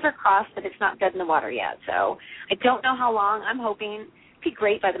fingers are crossed that it's not dead in the water yet. So I don't know how long. I'm hoping it'd be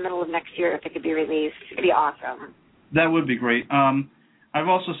great by the middle of next year if it could be released. It'd be awesome. That would be great. I've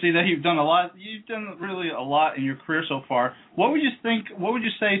also seen that you've done a lot. You've done really a lot in your career so far. What would you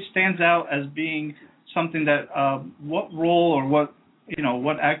say stands out as being something that what role or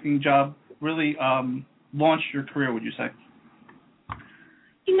what acting job really launched your career, would you say?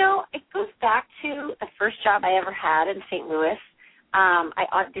 It goes back to the first job I ever had in St. Louis. I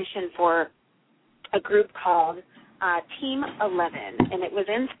auditioned for a group called Team 11, and it was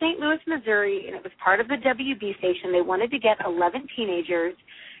in St. Louis, Missouri, and it was part of the WB station. They wanted to get 11 teenagers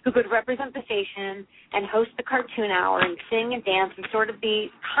who could represent the station and host the cartoon hour and sing and dance and sort of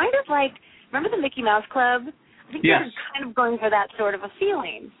be kind of like, remember the Mickey Mouse Club? I think yes. They were kind of going for that sort of a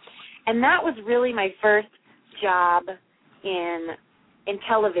feeling. And that was really my first job in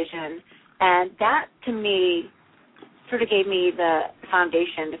television, and that, to me, sort of gave me the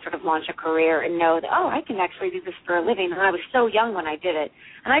foundation to sort of launch a career and know that, I can actually do this for a living. And I was so young when I did it.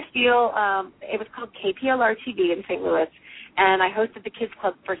 And I feel it was called KPLR-TV in St. Louis, and I hosted the Kids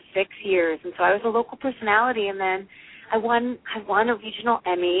Club for 6 years. And so I was a local personality, and then I won a regional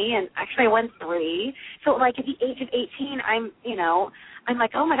Emmy, and actually I won 3. So, like, at the age of 18, I'm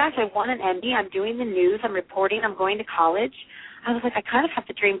like, oh, my gosh, I won an Emmy. I'm doing the news. I'm reporting. I'm going to college. I was like, I kind of have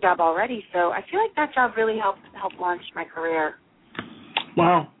the dream job already. So I feel like that job really helped launch my career.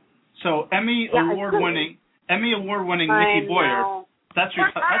 Wow. So Emmy award-winning Nikki Boyer. That's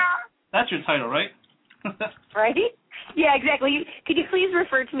your title, right? Right? Yeah, exactly. Could you please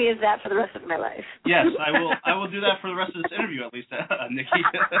refer to me as that for the rest of my life? Yes, I will do that for the rest of this interview, at least, Nikki.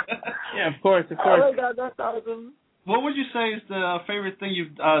 Yeah, of course. Oh my God, that's awesome. What would you say is the favorite thing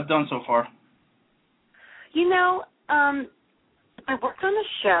you've done so far? I worked on a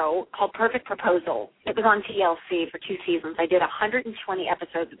show called Perfect Proposal. It was on TLC for 2 seasons. I did 120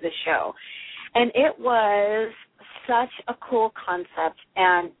 episodes of this show. And it was such a cool concept,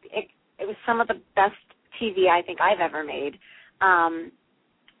 and it was some of the best TV I think I've ever made.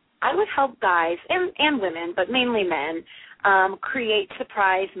 I would help guys and women, but mainly men, create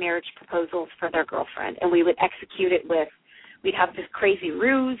surprise marriage proposals for their girlfriend, and we would execute it we'd have this crazy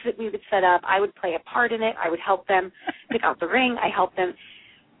ruse that we would set up. I would play a part in it. I would help them pick out the ring. I helped them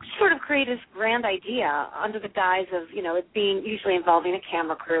sort of create this grand idea under the guise of, it being usually involving a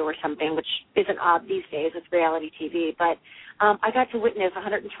camera crew or something, which isn't odd these days. It's reality TV. But I got to witness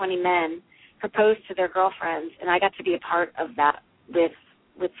 120 men propose to their girlfriends, and I got to be a part of that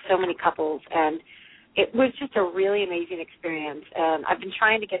with so many couples. And it was just a really amazing experience. And I've been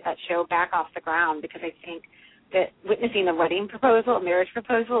trying to get that show back off the ground because I think that witnessing a wedding proposal, a marriage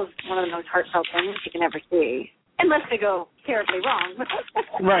proposal, is one of the most heartfelt things you can ever see, unless they go terribly wrong.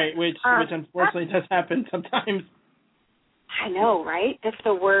 Right, which unfortunately does happen sometimes. I know, right? That's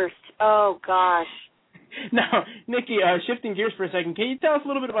the worst. Oh, gosh. Now, Nikki, shifting gears for a second, can you tell us a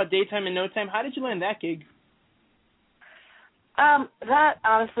little bit about Daytime and No Time? How did you land that gig? That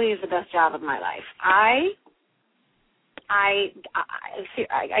honestly is the best job of my life. I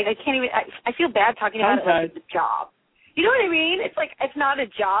can't even. I feel bad talking about it like it's a job. You know what I mean? It's like it's not a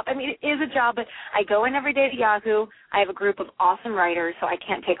job. I mean, it is a job, but I go in every day to Yahoo. I have a group of awesome writers, so I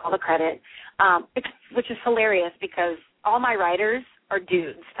can't take all the credit, which is hilarious because all my writers are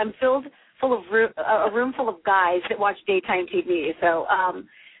dudes. I'm full of a room full of guys that watch daytime TV. So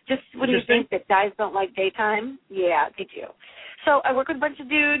just when you think that guys don't like daytime, yeah, they do. So I work with a bunch of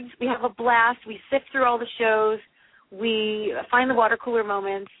dudes. We have a blast. We sift through all the shows. We find the water cooler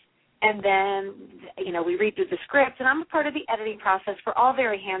moments. And then, we read through the script, and I'm a part of the editing process. We're all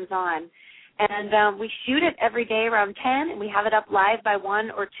very hands-on. And we shoot it every day around 10, and we have it up live by 1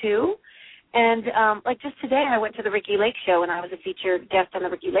 or 2. And, like just today, I went to the Ricky Lake show, and I was a featured guest on the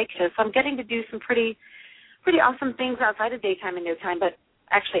Ricky Lake show. So I'm getting to do some pretty awesome things outside of daytime and no time, but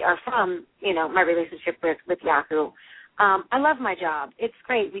actually are from, my relationship with Yahoo. I love my job. It's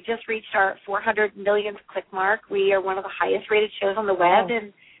great. We just reached our 400 millionth click mark. We are one of the highest-rated shows on the web,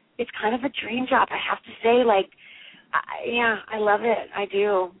 and it's kind of a dream job, I have to say. I love it. I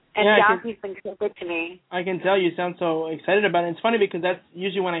do. And Yahoo's been so good to me. I can tell you sound so excited about it. It's funny because that's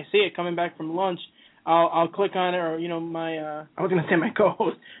usually when I see it coming back from lunch. I'll click on it, or my I was gonna say my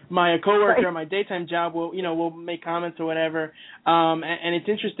co-host, my coworker at my daytime job will make comments or whatever. And it's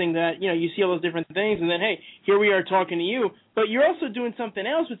interesting that you see all those different things, and then hey, here we are talking to you. But you're also doing something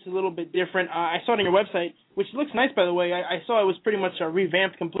else which is a little bit different. I saw it on your website, which looks nice, by the way. I saw it was pretty much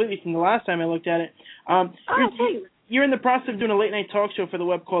revamped completely from the last time I looked at it. You're in the process of doing a late night talk show for the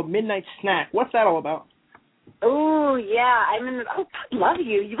web called Midnight Snack. What's that all about? Oh, yeah. I love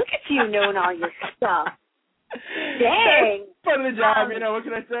you. You look at you knowing all your stuff. Dang. That's part of the job, what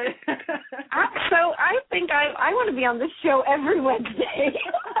can I say? I think I want to be on this show every Wednesday.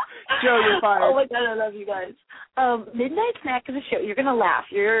 Joe, you're fired. Oh, my God, I love you guys. Midnight Snack is a show. You're going to laugh.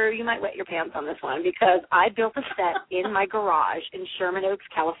 You might wet your pants on this one because I built a set in my garage in Sherman Oaks,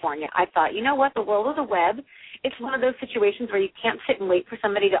 California. I thought, you know what? The world of the web, it's one of those situations where you can't sit and wait for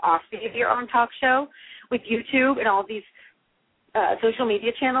somebody to offer you your own talk show. With YouTube and all these social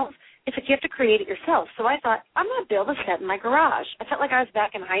media channels, it's like you have to create it yourself. So I thought, I'm going to build a set in my garage. I felt like I was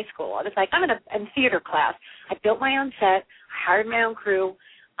back in high school. I was like, I'm in theater class. I built my own set. I hired my own crew.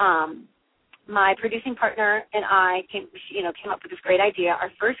 My producing partner and I came up with this great idea.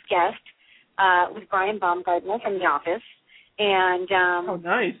 Our first guest was Brian Baumgartner from The Office. And oh,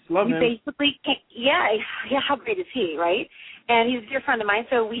 nice. Love him. Basically, how great is he, right? And he's a dear friend of mine,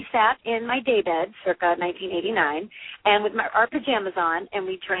 so we sat in my daybed, circa 1989, and with our pajamas on, and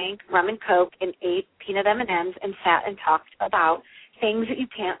we drank rum and Coke and ate peanut M&Ms and sat and talked about things that you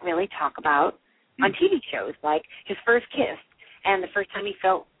can't really talk about on TV shows, like his first kiss and the first time he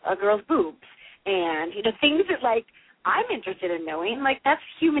felt a girl's boobs, and things that I'm interested in knowing. That's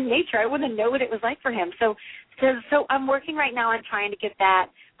human nature. I want to know what it was like for him. So I'm working right now on trying to get that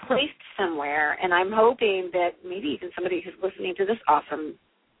placed somewhere, and I'm hoping that maybe even somebody who's listening to this awesome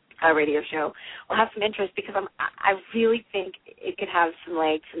radio show will have some interest, because I really think it could have some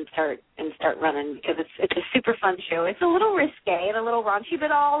legs and start running, because it's a super fun show. It's a little risque and a little raunchy,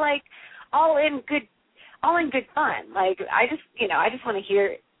 but all in good fun. I just want to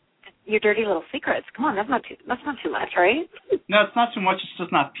hear your dirty little secrets. Come on, that's not too much, right? No, it's not too much. It's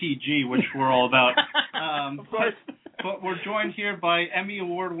just not PG, which we're all about. Of course. But we're joined here by Emmy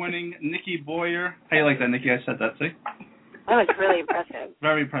Award-winning Nikki Boyer. How you like that, Nikki? I said that, see? Oh, it's really impressive.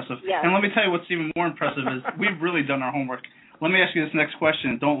 Very impressive. Yes. And let me tell you what's even more impressive is we've really done our homework. Let me ask you this next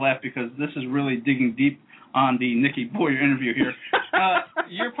question. Don't laugh, because this is really digging deep on the Nikki Boyer interview here.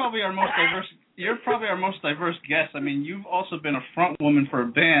 You're probably our most diverse guest. I mean, you've also been a front woman for a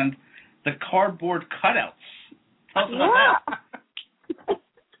band, the Cardboard Cutouts. Tell us about that.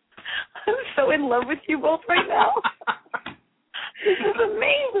 I'm so in love with you both right now. This is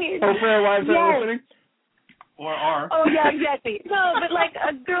amazing. Hopefully our wives are listening. Or are. Oh, yeah, exactly. No, but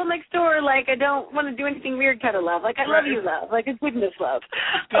a girl next door, I don't want to do anything weird kind of love. I love you love. A goodness love.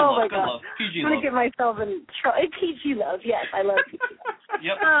 Good oh, love, my good God. love. PG I'm going love. to get myself in trouble. PG love, yes. I love PG love.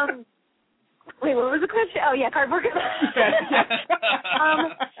 Yep. Wait, what was the question? Oh, yeah, Cardboard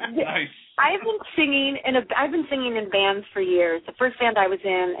Nice. I've been singing in bands for years. The first band I was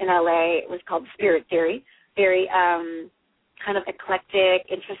in LA was called Spirit Theory. Very kind of eclectic,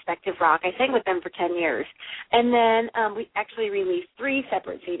 introspective rock. I sang with them for 10 years. And then we actually released 3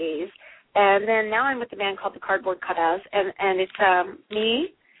 separate CDs. And then now I'm with a band called the Cardboard Cutouts, and it's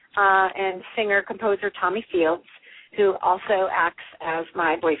me and singer-composer Tommy Fields, who also acts as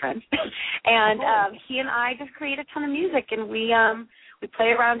my boyfriend. And he and I just create a ton of music, and we We play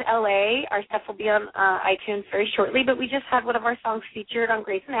around LA. Our stuff will be on iTunes very shortly, but we just had one of our songs featured on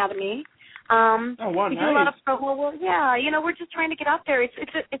Grey's Anatomy. Oh, wow, we nice. do a lot of promo. Well, yeah, we're just trying to get out there.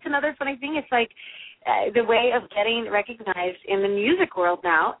 It's another funny thing. It's like the way of getting recognized in the music world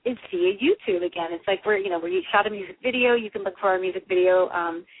now is via YouTube again. It's like we shot a music video. You can look for our music video.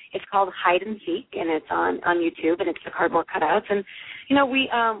 It's called Hide and Seek, and it's on YouTube, and it's the cardboard cutouts. And we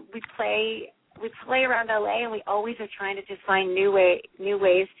play around LA, and we always are trying to just find new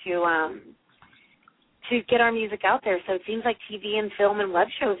ways to get our music out there. So it seems like TV and film and web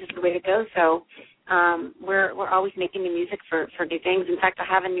shows is the way to go. So we're always making new music for new things. In fact, I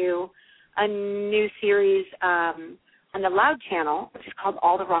have a new series on the Loud channel, which is called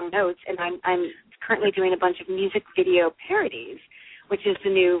All the Wrong Notes, and I'm currently doing a bunch of music video parodies, which is the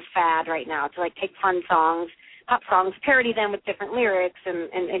new fad right now, to like take fun songs, pop songs, parody them with different lyrics, and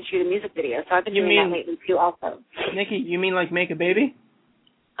shoot a music video. So I've been doing that lately too also. Nikki, you mean like Make a Baby?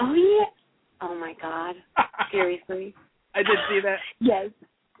 Oh, yeah. Oh, my God. Seriously? I did see that. Yes.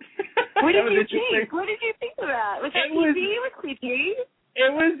 What did you think? What did you think of that? Was that creepy? It was creepy.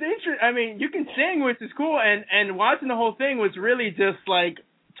 It was interesting. I mean, you can sing, which is cool, and watching the whole thing was really just, like,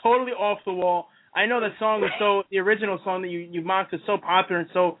 totally off the wall. I know the song was the original song that you mocked is so popular and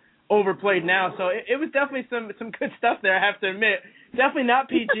so overplayed now, so it was definitely some good stuff there, I have to admit. Definitely not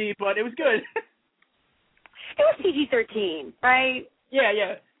PG, but it was good. It was PG-13, right? Yeah.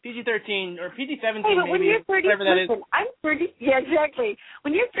 PG-13 or PG-17, hey, but when maybe, you're 30, whatever that listen, is. I'm 30. Yeah, exactly.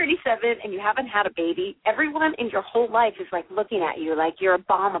 When you're 37 and you haven't had a baby, everyone in your whole life is like looking at you like you're a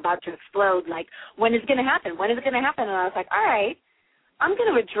bomb about to explode. Like, when is it going to happen? When is it going to happen? And I was like, all right, I'm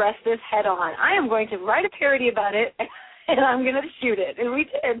going to address this head on. I am going to write a parody about it, and I'm going to shoot it. And we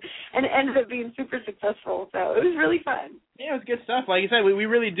did, and it ended up being super successful. So it was really fun. Yeah, it was good stuff. Like you said, we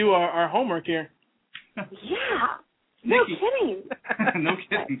really do our homework here. Yeah. Nikki. No kidding. No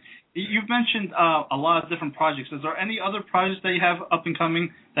kidding. You've mentioned a lot of different projects. Is there any other projects that you have up and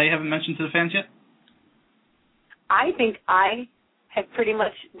coming that you haven't mentioned to the fans yet? I think I have pretty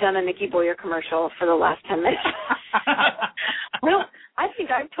much done a Nikki Boyer commercial for the last 10 minutes. Well, I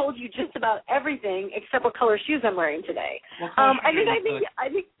think I've told you just about everything except what color shoes I'm wearing today. I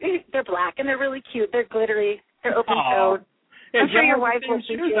think they're black and they're really cute. They're glittery. They're open-toed. Yeah, I'm sure your wife will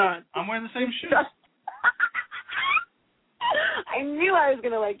shoes on. I'm wearing the same shoes. I knew I was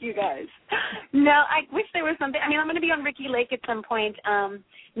going to like you guys. No, I wish there was something. I mean, I'm going to be on Ricky Lake at some point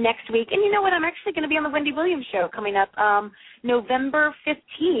next week. And you know what? I'm actually going to be on the Wendy Williams show coming up November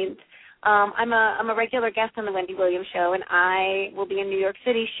 15th. I'm a regular guest on the Wendy Williams show, and I will be in New York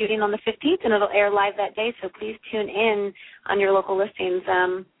City shooting on the 15th, and it'll air live that day. So please tune in on your local listings.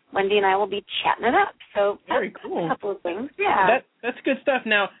 Wendy and I will be chatting it up. So very cool. A couple of things. Yeah. That's good stuff.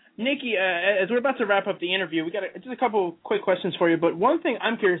 Now, Nikki, as we're about to wrap up the interview, we got just a couple quick questions for you. But one thing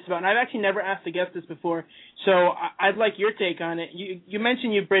I'm curious about, and I've actually never asked a guest this before, so I'd like your take on it. You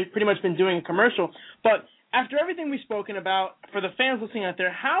mentioned you've pretty much been doing a commercial, but after everything we've spoken about, for the fans listening out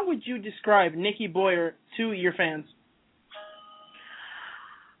there, how would you describe Nikki Boyer to your fans?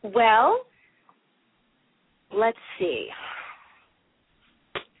 Well, let's see.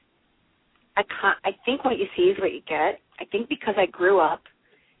 I think what you see is what you get. I think because I grew up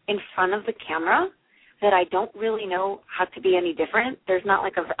in front of the camera that I don't really know how to be any different. There's not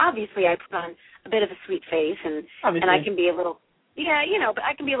like obviously I put on a bit of a sweet face and I can be a little, but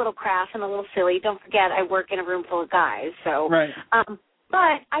I can be a little crass and a little silly. Don't forget I work in a room full of guys. So, right.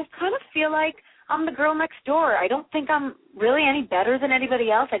 But I kind of feel like I'm the girl next door. I don't think I'm really any better than anybody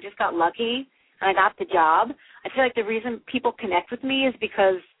else. I just got lucky and I got the job. I feel like the reason people connect with me is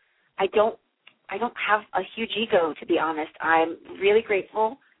because I don't have a huge ego, to be honest. I'm really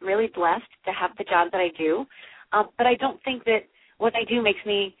grateful, really blessed to have the job that I do. But I don't think that what I do makes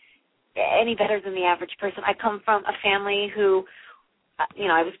me any better than the average person. I come from a family who,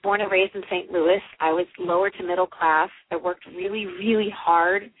 I was born and raised in St. Louis. I was lower to middle class. I worked really, really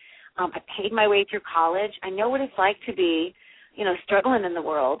hard. I paid my way through college. I know what it's like to be, struggling in the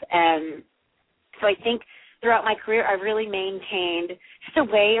world. And so I think throughout my career, I really maintained just a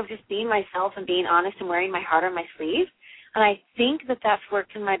way of just being myself and being honest and wearing my heart on my sleeve. And I think that that's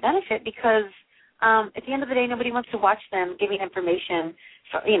worked in my benefit because at the end of the day, nobody wants to watch them giving information,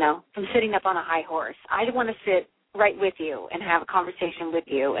 from sitting up on a high horse. I want to sit right with you and have a conversation with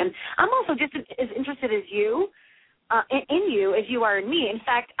you. And I'm also just as interested as you, in you as you are in me. In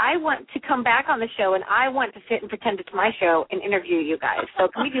fact, I want to come back on the show and I want to sit and pretend it's my show and interview you guys. So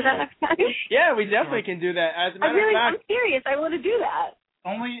can we do that next time? Yeah, we definitely can do that. As a matter of fact, I'm serious. I want to do that.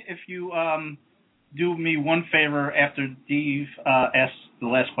 Only if you do me one favor after Dave asks the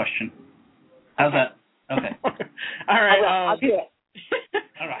last question. How's that? Okay. All right. I'll do it.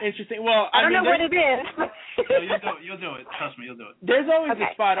 All right. Interesting. Well, I don't know what it is. No, you'll do it. Trust me, you'll do it. There's always Okay.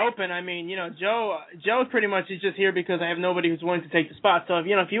 a spot open. I mean, Joe pretty much is just here because I have nobody who's willing to take the spot. So if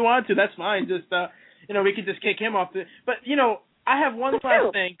you want to, that's fine. Just we could just kick him off. But I have one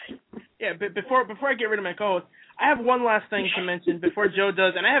last thing. Yeah, but before I get rid of my co-host, I have one last thing to mention before Joe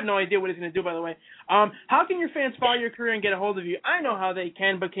does, and I have no idea what he's going to do, by the way. How can your fans follow your career and get a hold of you? I know how they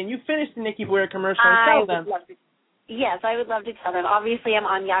can, but can you finish the Nikki Boyer commercial and tell them? Yes, I would love to tell them. Obviously, I'm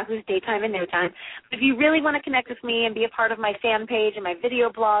on Yahoo's Daytime and No Time. But if you really want to connect with me and be a part of my fan page and my video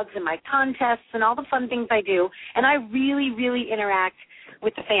blogs and my contests and all the fun things I do, and I really, really interact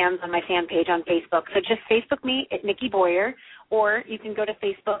with the fans on my fan page on Facebook. So just Facebook me at Nikki Boyer, or you can go to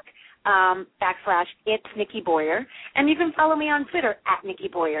Facebook /It's Nikki Boyer, and you can follow me on Twitter at Nikki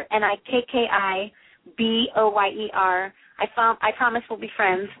Boyer, NIKKIBOYER. I promise we'll be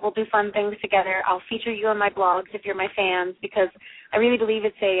friends. We'll do fun things together. I'll feature you on my blogs if you're my fans, because I really believe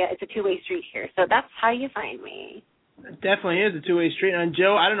it's a two-way street here. So that's how you find me. It definitely is a two-way street. And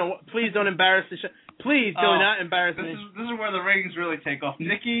Joe, I don't know. Please don't embarrass the show. Please do not embarrass me. This is where the ratings really take off.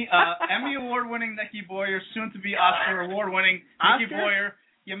 Nikki, Emmy Award-winning Nikki Boyer, soon-to-be Oscar Award-winning Nikki Boyer.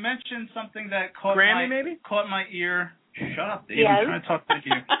 You mentioned something that caught my ear. Shut up, Dave. Yes. I'm trying to talk to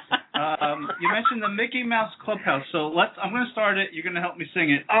Nikki. You mentioned the Mickey Mouse Clubhouse, so I'm going to start it. You're going to help me sing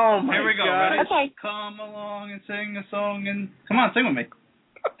it. Oh, my God. Here we go. Ready? Okay. Come along and sing a song, and come on, sing with me.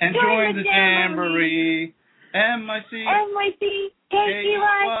 And join the jamboree. M-I-C-K-E-Y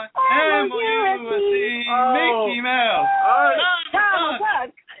M-O-U-S-E Mickey Mouse. Donald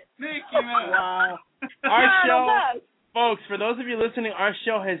Duck. Mickey Mouse. Wow. Our show, folks, for those of you listening, our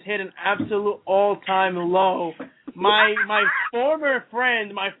show has hit an absolute all-time low. My former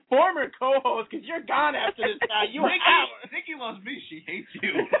friend, my former co-host, because you're gone after this now. Nikki loves me. She hates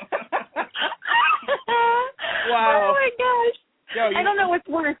you. Wow. Oh, my gosh. Yo, I don't know what's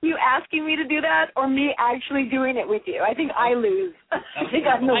worse, you asking me to do that or me actually doing it with you. I think I lose. I think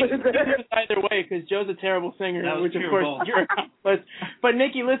I'm the loser. Either way, because Joe's a terrible singer, which of course gold. you're. But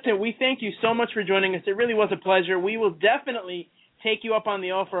Nikki, listen, we thank you so much for joining us. It really was a pleasure. We will definitely take you up on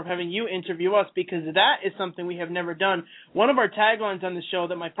the offer of having you interview us, because that is something we have never done. One of our taglines on the show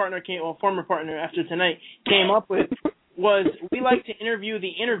that my former partner after tonight came up with was, we like to interview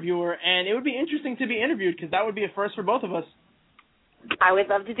the interviewer, and it would be interesting to be interviewed, because that would be a first for both of us. I would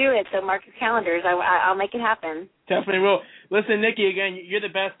love to do it, so mark your calendars. I'll make it happen. Definitely will. Listen, Nikki, again, you're the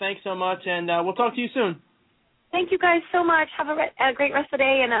best. Thanks so much, and we'll talk to you soon. Thank you guys so much. Have a great rest of the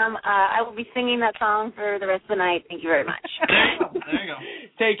day, and I will be singing that song for the rest of the night. Thank you very much. There you go.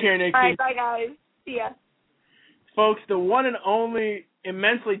 Take care, Nikki. All right, bye, guys. See ya. Folks, the one and only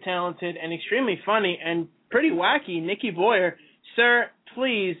immensely talented and extremely funny and pretty wacky Nikki Boyer. Sir,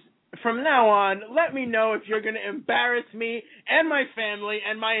 please, from now on, let me know if you're going to embarrass me and my family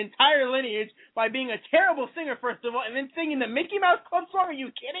and my entire lineage by being a terrible singer, first of all, and then singing the Mickey Mouse Club song. Are you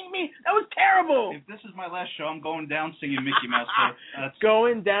kidding me? That was terrible. If this is my last show, I'm going down singing Mickey Mouse. So that's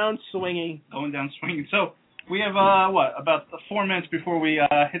going down swinging. Going down swinging. So we have, about 4 minutes before we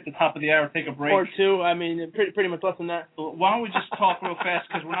hit the top of the hour, take a break. Or two. I mean, pretty much less than that. Why don't we just talk real fast,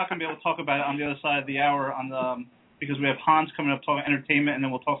 because we're not going to be able to talk about it on the other side of the hour because we have Hans coming up talking entertainment, and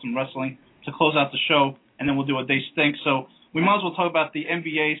then we'll talk some wrestling to close out the show, and then we'll do a They Stink. So we might as well talk about the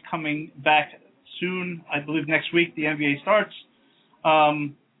NBA's coming back soon. I believe next week the NBA starts.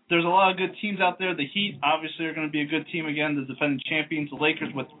 There's a lot of good teams out there. The Heat, obviously, are going to be a good team again, the defending champions. The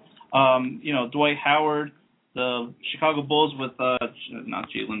Lakers with, Dwight Howard. The Chicago Bulls with, not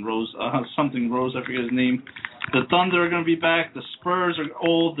Jalen Rose, something Rose, I forget his name. The Thunder are going to be back. The Spurs are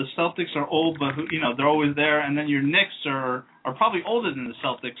old. The Celtics are old, but, they're always there. And then your Knicks are probably older than the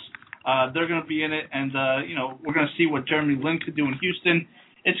Celtics. They're going to be in it. And, we're going to see what Jeremy Lin could do in Houston.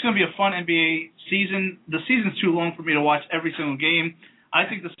 It's going to be a fun NBA season. The season's too long for me to watch every single game. I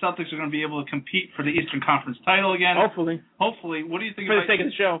think the Celtics are going to be able to compete for the Eastern Conference title again. Hopefully. What do you think for the sake of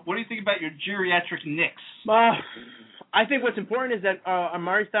the show? What do you think about your geriatric Knicks? I think what's important is that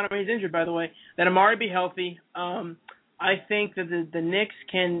Amari Stoudemire is injured, by the way, that Amari be healthy. I think that the Knicks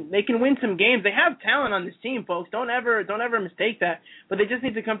can win some games. They have talent on this team, folks. Don't ever mistake that. But they just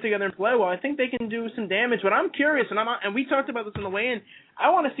need to come together and play well. I think they can do some damage. But I'm curious, and we talked about this on the way in. I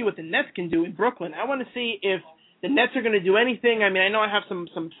want to see what the Nets can do in Brooklyn. I want to see if the Nets are going to do anything. I mean, I know I have some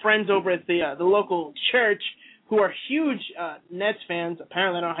friends over at the local church who are huge Nets fans.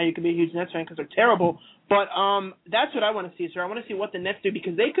 Apparently, I don't know how you can be a huge Nets fan because they're terrible. But that's what I want to see, sir. I want to see what the Nets do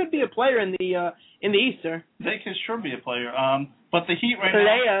because they could be a player in the East, sir. They can sure be a player. But the Heat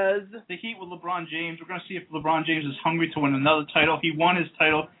now, the Heat with LeBron James, we're going to see if LeBron James is hungry to win another title. He won his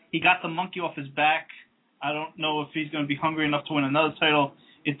title. He got the monkey off his back. I don't know if he's going to be hungry enough to win another title.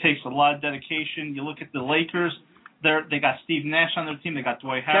 It takes a lot of dedication. You look at the Lakers. They got Steve Nash on their team. They got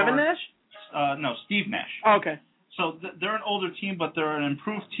Dwight Howard. Kevin Nash? No, Steve Nash. Oh, okay. So they're an older team, but they're an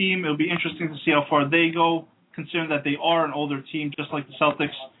improved team. It'll be interesting to see how far they go, considering that they are an older team, just like the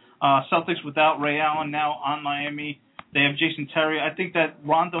Celtics. Celtics without Ray Allen now on Miami. They have Jason Terry. I think that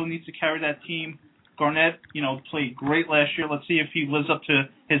Rondo needs to carry that team. Garnett, played great last year. Let's see if he lives up to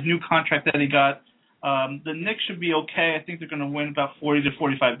his new contract that he got. The Knicks should be okay. I think they're going to win about 40 to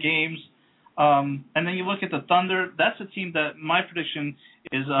 45 games. And then you look at the Thunder. That's a team that my prediction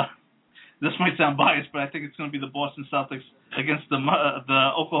is, this might sound biased, but I think it's going to be the Boston Celtics against the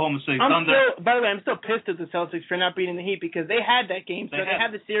Oklahoma City Thunder. By the way, I'm still pissed at the Celtics for not beating the Heat because they had that game. They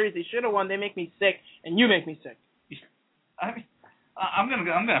had the series. They should have won. They make me sick, and you make me sick. I mean, I'm gonna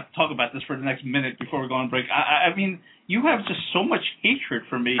have to talk about this for the next minute before we go on break. I mean, you have just so much hatred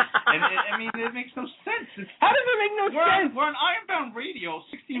for me, and it makes no sense. How does it make no sense? We're on Ironbound Radio,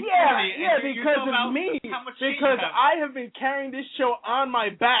 1640. Yeah, because of me. Because I have been carrying this show on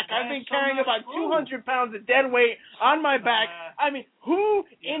my back. I've been carrying about 200 pounds of dead weight on my back. I mean, who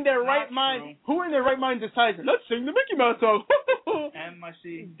in their right mind decides, let's sing the Mickey Mouse song?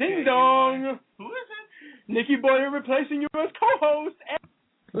 M-I-C. Ding dong. Who is it? Nikki Boyer replacing you as co-host.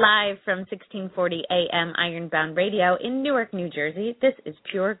 Live from 1640 AM Ironbound Radio in Newark, New Jersey, this is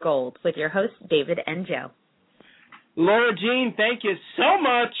Pure Gold with your hosts, David and Joe. Laura Jean, thank you so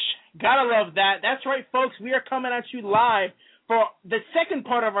much. Gotta love that. That's right, folks. We are coming at you live for the second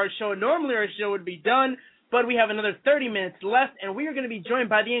part of our show. Normally our show would be done, but we have another 30 minutes left, and we are going to be joined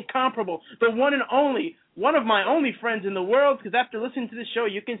by the incomparable, the one and only, one of my only friends in the world, because after listening to the show,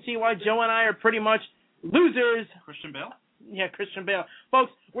 you can see why Joe and I are pretty much losers. Christian Bale? Yeah, Christian Bale.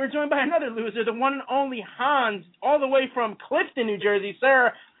 Folks, we're joined by another loser, the one and only Hans, all the way from Clifton, New Jersey.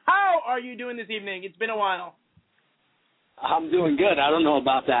 Sir, how are you doing this evening? It's been a while. I'm doing good. I don't know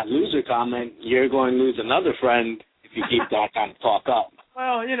about that loser comment. You're going to lose another friend if you keep that kind of talk up.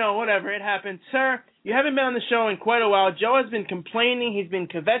 Well, whatever. It happens. Sir, you haven't been on the show in quite a while. Joe has been complaining. He's been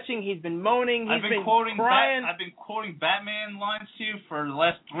kvetching. He's been moaning. He's been crying. I've been quoting Batman lines to you for the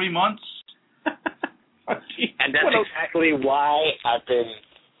last 3 months. And that's exactly why I've been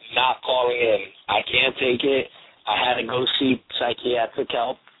not calling in. I can't take it. I had to go seek psychiatric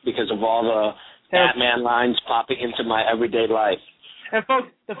help because of all the Batman lines popping into my everyday life. And folks,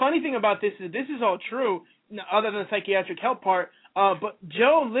 the funny thing about this is all true, other than the psychiatric help part. But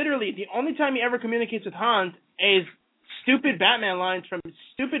Joe, literally, the only time he ever communicates with Hans is stupid Batman lines from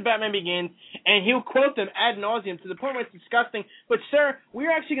Stupid Batman Begins, and he'll quote them ad nauseum to the point where it's disgusting. But, sir, we're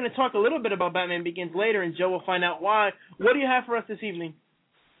actually going to talk a little bit about Batman Begins later, and Joe will find out why. What do you have for us this evening?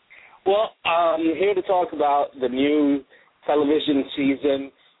 Well, I'm here to talk about the new television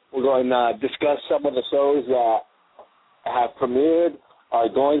season. We're going to discuss some of the shows that have premiered, are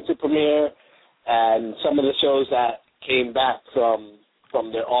going to premiere, and some of the shows that came back from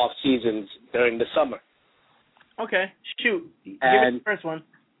their off seasons during the summer. Okay, shoot. Give it the first one.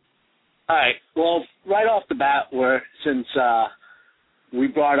 All right. Well, right off the bat, since we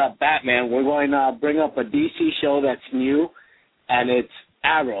brought up Batman, we're going to bring up a DC show that's new, and it's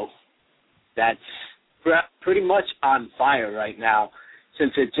Arrow. That's pretty much on fire right now,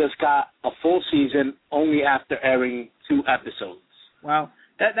 since it just got a full season only after airing 2 episodes. Wow.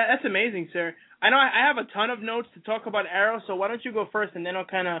 That's amazing, sir. I know I have a ton of notes to talk about Arrow, so why don't you go first, and then I'll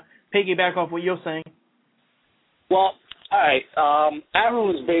kind of piggyback off what you're saying. Well, all right. Arrow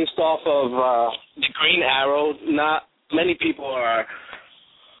is based off of the Green Arrow. Not many people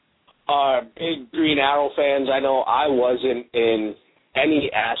are big Green Arrow fans. I know I wasn't in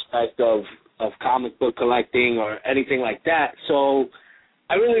any aspect of comic book collecting or anything like that. So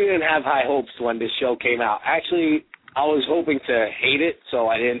I really didn't have high hopes when this show came out. Actually, I was hoping to hate it, so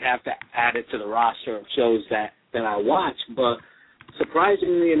I didn't have to add it to the roster of shows that I watch. But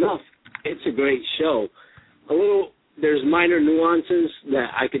surprisingly enough, it's a great show. There's minor nuances that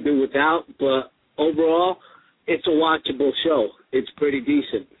I could do without, but overall, it's a watchable show. It's pretty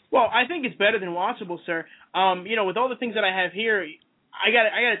decent. Well, I think it's better than watchable, sir. With all the things that I have here, I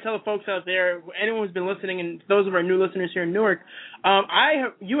gotta tell the folks out there, anyone who's been listening, and those of our new listeners here in Newark,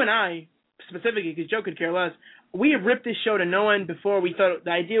 you and I specifically, because Joe could care less, we have ripped this show to no end before. We thought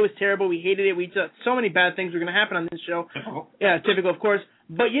the idea was terrible. We hated it. We thought so many bad things were going to happen on this show. Typical. Yeah, typical, of course.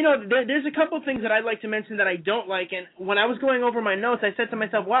 But, there's a couple of things that I'd like to mention that I don't like. And when I was going over my notes, I said to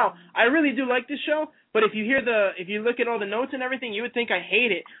myself, wow, I really do like this show. But if you look at all the notes and everything, you would think I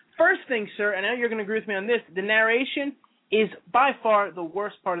hate it. First thing, sir, and I know you're going to agree with me on this, the narration is by far the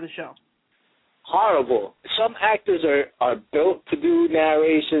worst part of the show. Horrible. Some actors are built to do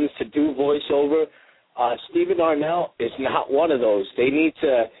narrations, to do voiceover. Stephen Arnell is not one of those. They need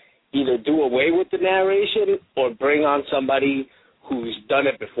to either do away with the narration or bring on somebody who's done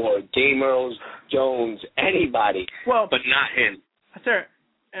it before. Game Earl Jones, anybody, but not him. Sir,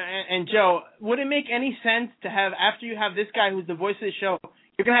 and Joe, would it make any sense to have, after you have this guy who's the voice of the show,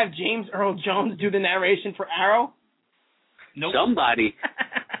 you're going to have James Earl Jones do the narration for Arrow? Nope. Somebody.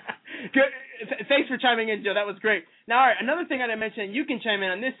 Good. Thanks for chiming in, Joe. That was great. Now, all right, another thing I mentioned, you can chime in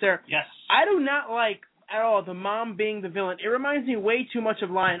on this, sir. Yes. I do not like at all the mom being the villain. It reminds me way too much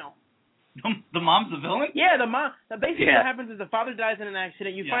of Lionel. The mom's the villain? Yeah, the mom. Basically, what happens is the father dies in an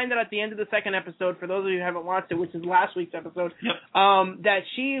accident. You find out at the end of the second episode, for those of you who haven't watched it, which is last week's episode, that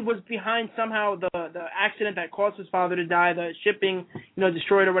she was behind somehow the accident that caused his father to die, the shipping,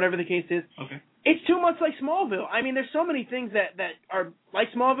 destroyed or whatever the case is. Okay. It's too much like Smallville. I mean, there's so many things that are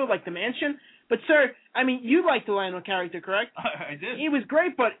like Smallville, like the mansion. But, sir, I mean, you liked the Lionel character, correct? I did. He was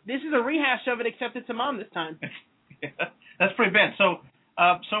great, but this is a rehash of it, except it's a mom this time. Yeah, that's pretty bad. So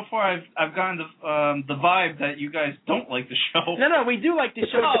far I've gotten the vibe that you guys don't like the show. No, we do like the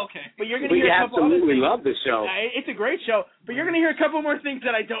show. Oh, okay. But you're going to hear a couple other things. We absolutely love the show. It's a great show, but you're going to hear a couple more things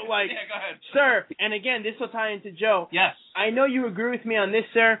that I don't like. Yeah, go ahead. Sir, and again, this will tie into Joe. Yes. I know you agree with me on this,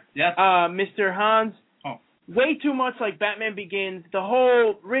 sir. Yes. Mr. Hans. Way too much like Batman Begins. The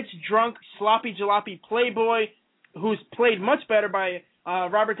whole rich, drunk, sloppy jalopy playboy, who's played much better by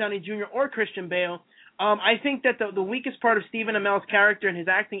Robert Downey Jr. or Christian Bale. I think that the weakest part of Stephen Amell's character and his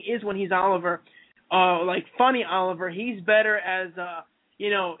acting is when he's Oliver, like funny Oliver. He's better as,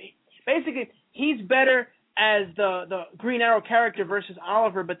 basically he's better as the Green Arrow character versus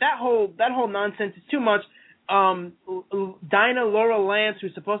Oliver. But that whole nonsense is too much. Dinah Laurel Lance,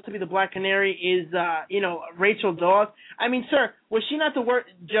 who's supposed to be the Black Canary, is, Rachel Dawes. I mean, sir, was she not the worst?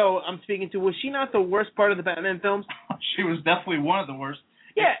 Joe, I'm speaking to. Was she not the worst part of the Batman films? She was definitely one of the worst.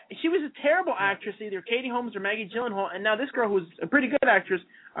 Yeah, she was a terrible actress, either Katie Holmes or Maggie Gyllenhaal, and now this girl who's a pretty good actress,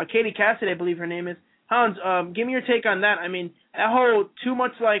 Katie Cassidy, I believe her name is. Hans, give me your take on that. I mean, that whole too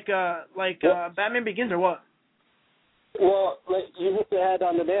much like Batman Begins or what? Well, you hit the head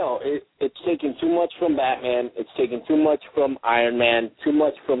on the nail. It's taking too much from Batman. It's taking too much from Iron Man, too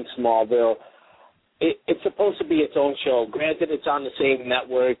much from Smallville. It's supposed to be its own show. Granted, it's on the same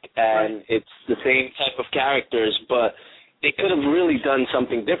network, and it's the same type of characters, but they could have really done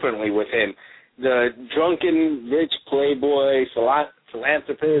something differently with him. The drunken, rich playboy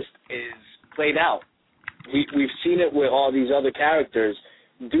philanthropist is played out. We've seen it with all these other characters.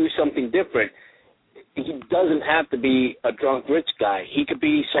 Do something different. He doesn't have to be a drunk rich guy. He could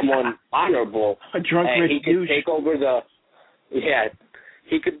be someone honorable. A drunk rich douche. He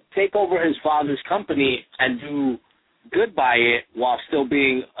could take over his father's company and do good by it while still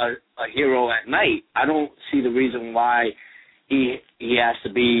being a hero at night. I don't see the reason why he has to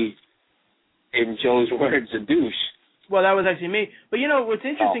be, in Joe's words, a douche. Well, that was actually me. But, what's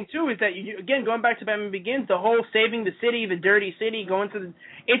interesting, too, is that, again, going back to Batman Begins, the whole saving the city, the dirty city, going to the...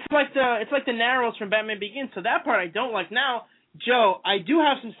 It's like the Narrows from Batman Begins, so that part I don't like. Now, Joe, I do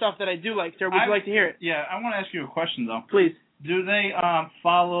have some stuff that I do like, sir. Would you like to hear it? Yeah, I want to ask you a question, though. Please. Do they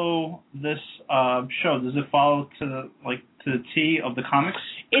follow this show? Does it follow to the T of the comics?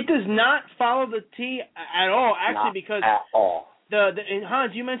 It does not follow the T at all, actually, because... At all. And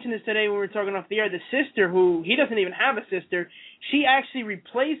Hans, you mentioned this today when we were talking off the air. The sister, who he doesn't even have a sister, she actually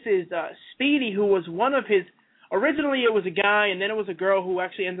replaces Speedy, who was one of his. Originally, it was a guy, and then it was a girl who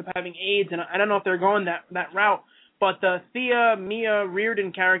actually ends up having AIDS. And I don't know if they're going that route. But the Mia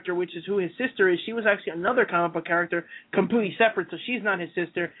Reardon character, which is who his sister is, she was actually another comic book character, completely separate. So she's not his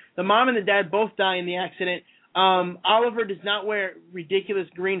sister. The mom and the dad both die in the accident. Oliver does not wear ridiculous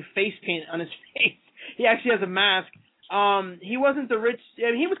green face paint on his face. He actually has a mask. He wasn't the rich.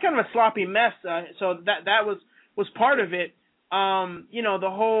 I mean, he was kind of a sloppy mess. So that was part of it. The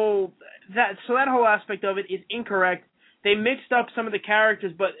whole that whole aspect of it is incorrect. They mixed up some of the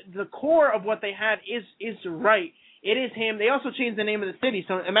characters, but the core of what they had is right. It is him. They also changed the name of the city.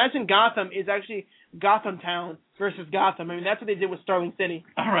 So imagine Gotham is actually Gotham Town versus Gotham. I mean, that's what they did with Starling City.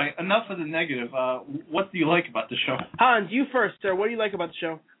 All right, enough of the negative. What do you like about the show? Hans, you first, sir. What do you like about the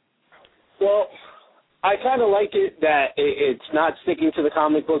show? Well, I kind of like it that it's not sticking to the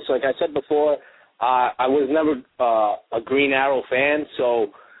comic books. Like I said before, I was never a Green Arrow fan,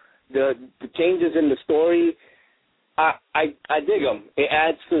 so the changes in the story, I dig them. It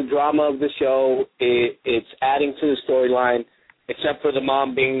adds to the drama of the show. It's adding to the storyline, except for the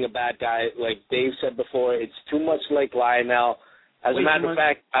mom being a bad guy. Like Dave said before, it's too much like Lionel. As a matter of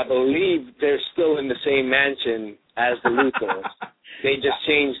fact, I believe they're still in the same mansion as the Luthors. They just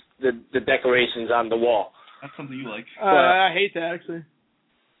changed the decorations on the wall. That's something you like. I hate that, actually.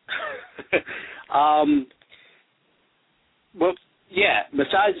 Well, yeah.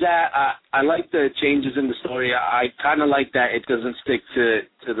 Besides that, I like the changes in the story. I kind of like that it doesn't stick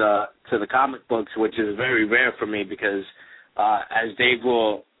to the comic books, which is very rare for me because, as Dave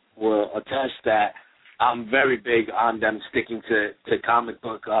will attest, that I'm very big on them sticking to comic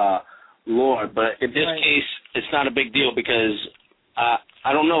book lore. But in this case, it's not a big deal because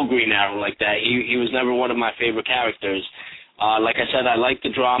I don't know Green Arrow like that. He was never one of my favorite characters. Like I said, I like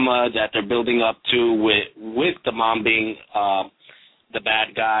the drama that they're building up to with the mom being the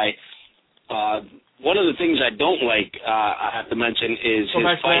bad guy. One of the things I don't like, I have to mention, is his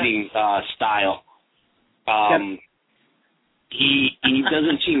fighting style. He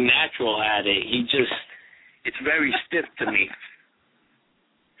doesn't seem natural at it. It's very stiff to me.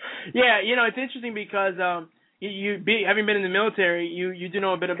 Yeah, it's interesting because having been in the military, you do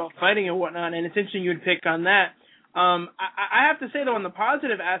know a bit about fighting and whatnot, and it's interesting you would pick on that. I have to say, though, on the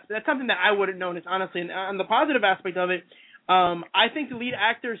positive aspect, that's something that I wouldn't notice, honestly. And on the positive aspect of it, I think the lead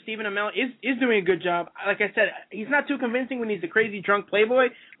actor, Stephen Amell, is doing a good job. Like I said, he's not too convincing when he's the crazy drunk playboy,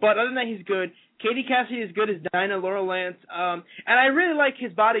 but other than that, he's good. Katie Cassidy is good as Dinah, Laurel Lance, and I really like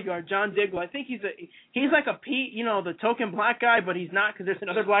his bodyguard, John Diggle. I think he's like a Pete, the token black guy, but he's not because there's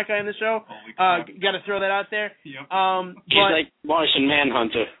another black guy in the show. Got to throw that out there. Yep. He's like Martian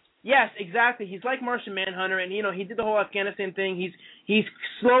Manhunter. Yes, exactly. He's like Martian Manhunter, and he did the whole Afghanistan thing. He's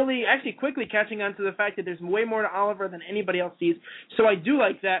slowly, actually quickly catching on to the fact that there's way more to Oliver than anybody else sees. So I do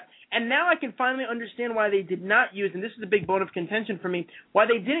like that. And now I can finally understand why they did not use, and this is a big bone of contention for me, why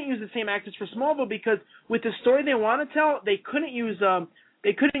they didn't use the same actors for Smallville, because with the story they want to tell, they couldn't use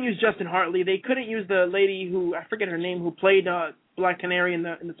Justin Hartley. They couldn't use the lady who, I forget her name, who played Black Canary in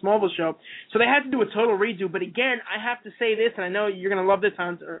the Smallville show. So they had to do a total redo. But again, I have to say this, and I know you're going to love this,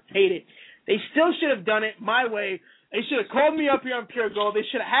 Hans, or hate it. They still should have done it my way. They should have called me up here on Pure Gold. They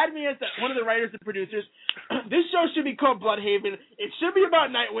should have had me as one of the writers and producers. This show should be called Bloodhaven. It should be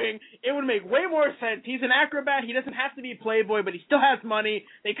about Nightwing. It would make way more sense. He's an acrobat. He doesn't have to be a playboy, but he still has money.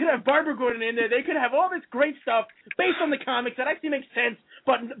 They could have Barbara Gordon in there. They could have all this great stuff based on the comics that actually makes sense.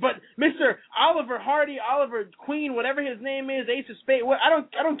 But Mr. Oliver Hardy, Oliver Queen, whatever his name is, Ace of Spades, I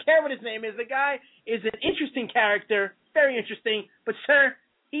don't care what his name is. The guy is an interesting character, very interesting. But sir,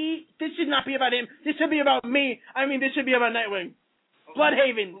 this should not be about him. This should be about me. I mean, this should be about Nightwing.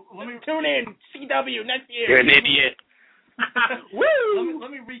 Bloodhaven. Tune in. CW next year. You're an idiot. Woo! Let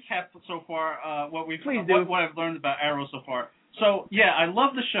me recap so far what I've learned about Arrow so far. So yeah, I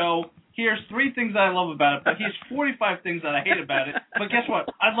love the show. Here's 3 things that I love about it, but here's 45 things that I hate about it. But guess what?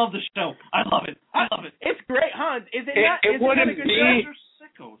 I love the show. I love it. It's great, Hans. Is it not? It wouldn't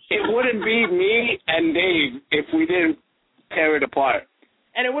be me and Dave if we didn't tear it apart.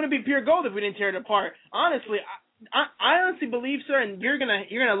 And it wouldn't be Pure Gold if we didn't tear it apart. Honestly, I honestly believe, sir, and you're gonna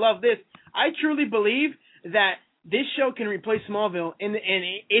love this. I truly believe that this show can replace Smallville, and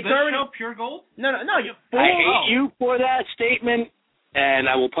it's already show Pure Gold. No, you. I hate you for that statement, and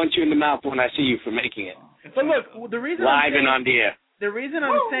I will punch you in the mouth when I see you for making it. But look, the reason live and on the air. The reason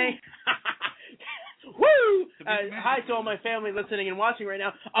I'm saying. Woo! Hi to all my family listening and watching right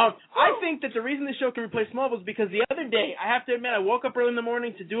now. I think that the reason this show can replace Smallville is because the other day, I have to admit, I woke up early in the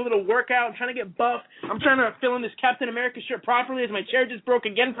morning to do a little workout. I'm trying to get buff. I'm trying to fill in this Captain America shirt properly as my chair just broke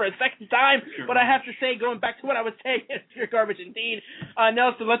again for a second time. Sure. But I have to say, going back to what I was saying, it's pure garbage indeed.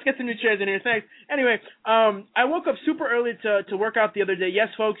 Nelson, let's get some new chairs in here. Thanks. Anyway, I woke up super early to work out the other day.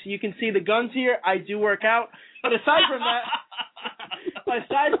 Yes, folks, you can see the guns here. I do work out. But aside from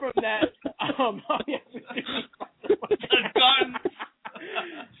that, oh yes, the gun.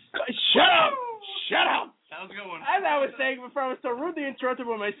 Shut up. That was a good one. As I was saying before, I was so rudely interrupted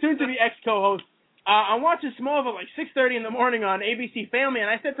by my soon-to-be ex-co-host. I'm watching Smallville like 6:30 in the morning on ABC Family, and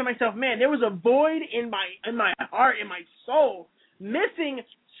I said to myself, man, there was a void in my heart, in my soul, missing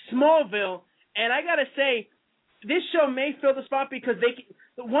Smallville. And I gotta say, this show may fill the spot because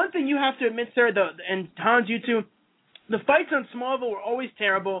the one thing you have to admit, sir, and Hans, you too, the fights on Smallville were always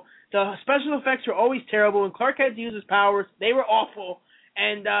terrible. The special effects were always terrible. When Clark had to use his powers, they were awful.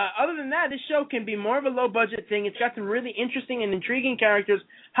 And other than that, this show can be more of a low-budget thing. It's got some really interesting and intriguing characters.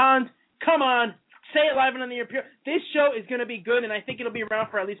 Hans, come on. Say it live and on the air. This show is going to be good, and I think it'll be around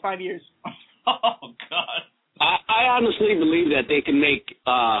for at least 5 years. Oh, God. I honestly believe that they can make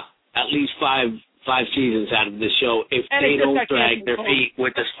at least five seasons out of this show if they don't drag their feet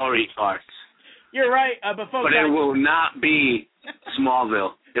with the story arcs. You're right, but folks. But it will not be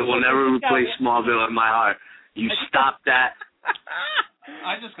Smallville. It will never replace Smallville in my heart. You stop that.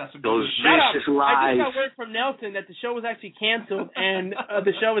 I just got some those vicious lies. I just got word from Nelson that the show was actually canceled and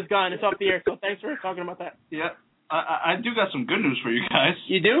the show is gone. It's off the air. So thanks for talking about that. Yeah. I do got some good news for you guys.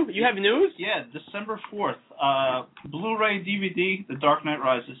 You do? You have news? Yeah, December 4th, Blu-ray DVD, The Dark Knight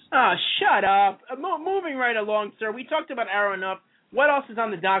Rises. Oh, shut up. Moving right along, sir. We talked about Arrow enough. What else is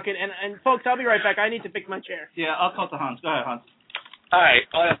on the docket? And folks, I'll be right back. I need to fix my chair. Yeah, I'll call to Hans. Go ahead, Hans. All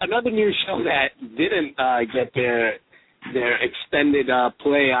right, another new show that didn't get their extended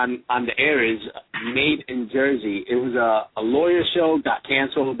play on the air is Made in Jersey. It was a lawyer show, got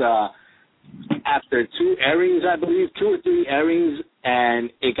canceled after 2 airings, I believe, 2 or 3 airings, and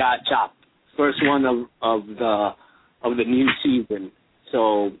it got chopped. First one of the new season.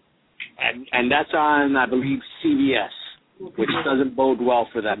 So, and that's on, I believe, CBS, which doesn't bode well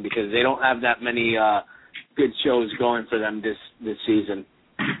for them because they don't have that many good shows going for them this season.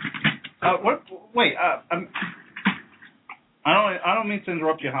 Wait, I don't mean to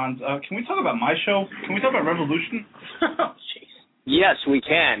interrupt you, Hans. Can we talk about my show? Can we talk about Revolution? Oh, jeez. Yes, we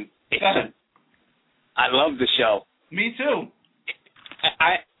can. Go ahead. I love the show. Me too.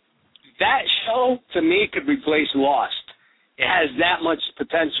 That show to me could replace Lost. It has that much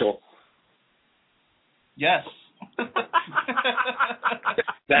potential. Yes.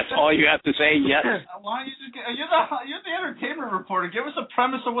 That's all you have to say. Yes. Why don't you just you're the entertainment reporter. Give us a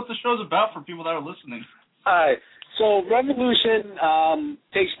premise of what the show's about for people that are listening. All right. So Revolution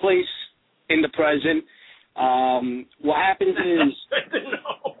takes place in the present. What happens is...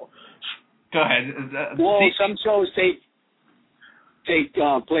 Go ahead. Some shows take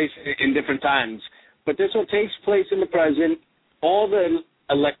place in different times, but this one takes place in the present. All the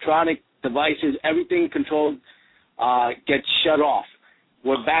electronic devices, everything controlled, gets shut off.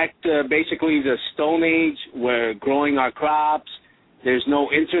 We're back to basically the Stone Age. We're growing our crops. There's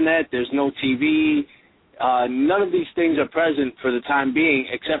no internet. There's no TV. None of these things are present for the time being,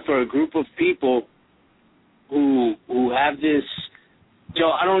 except for a group of people who have this.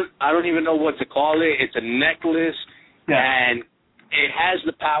 Joe, I don't even know what to call it. It's a necklace, and it has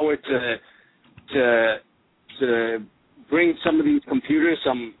the power to bring some of these computers,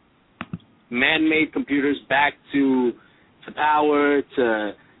 some man-made computers, back to power,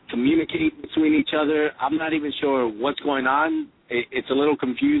 to communicate between each other. I'm not even sure what's going on. It's a little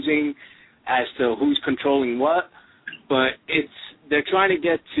confusing as to who's controlling what, but they're trying to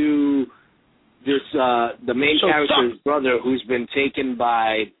get to this the main character's brother, who's been taken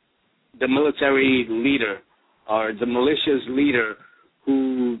by the military leader or the militia's leader,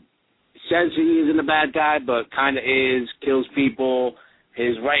 who says he isn't a bad guy but kind of is, kills people.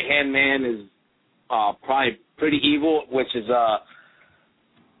 His right-hand man is probably pretty evil, which is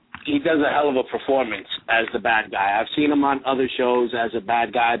he does a hell of a performance as the bad guy. I've seen him on other shows as a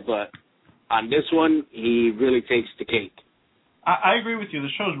bad guy, but on this one, he really takes the cake. I agree with you. The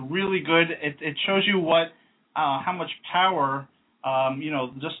show's really good. It shows you how much power,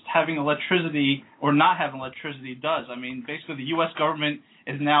 just having electricity or not having electricity does. I mean, basically the U.S. government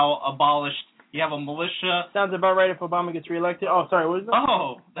is now abolished. You have a militia. Sounds about right if Obama gets reelected. Oh, sorry, what is that?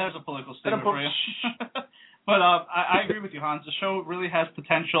 Oh, there's a political statement for you. But I agree with you, Hans. The show really has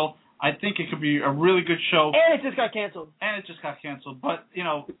potential. I think it could be a really good show. And it just got canceled. But,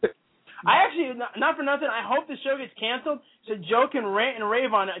 I actually, not for nothing, I hope the show gets canceled so Joe can rant and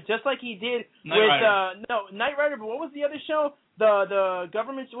rave on it, just like he did Knight Rider, but what was the other show? The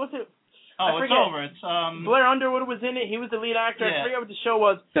government, what's it? Oh, it's over. It's Blair Underwood was in it. He was the lead actor. Yeah. I forget what the show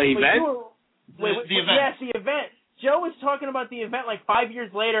was. The event? The event. Yes, the event. Joe was talking about the event like 5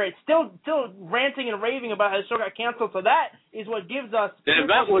 years later. It's still ranting and raving about how the show got canceled. So that is what gives us. The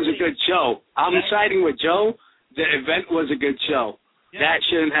event was a good show. I'm siding with Joe. The event was a good show. Yeah. That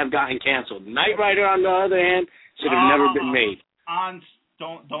shouldn't have gotten canceled. Knight Rider, on the other hand, should have never been made.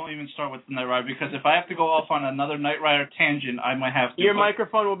 Don't even start with the Knight Rider, because if I have to go off on another Knight Rider tangent, I might have to. Your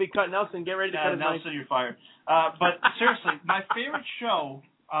microphone will be cut. Nelson, get ready to cut his mic. Nelson, you're fired. But seriously, my favorite show,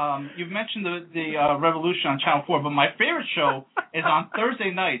 you've mentioned the Revolution on Channel 4, but my favorite show is on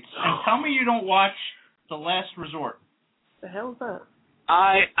Thursday nights. And tell me you don't watch The Last Resort. The hell is that?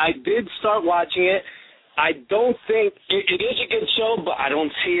 I did start watching it. I don't think it is a good show, but I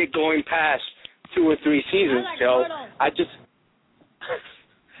don't see it going past 2 or 3 seasons. So I just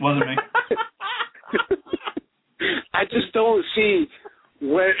wasn't me. I just don't see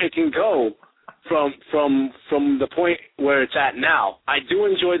where it can go from the point where it's at now. I do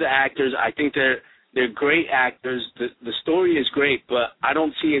enjoy the actors. I think they're great actors. The story is great, but I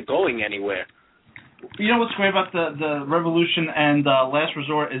don't see it going anywhere. You know what's great about the Revolution and Last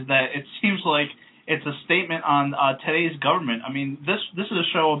Resort is that it seems like it's a statement on today's government. I mean, this is a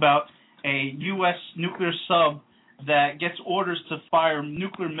show about a U.S. nuclear sub that gets orders to fire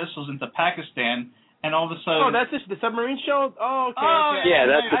nuclear missiles into Pakistan, and all of a sudden... Oh, that's just the submarine show? Oh, okay. Yeah,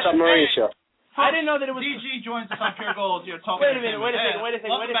 that's the submarine show. I didn't know that it was. DG joins us on Pure Gold. You're talking. Wait a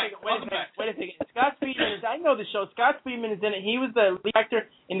second. Scott Speedman is. I know the show. Scott Speedman is in it. He was the lead actor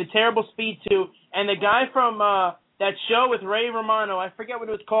in The Terrible Speed 2, and the guy from that show with Ray Romano. I forget what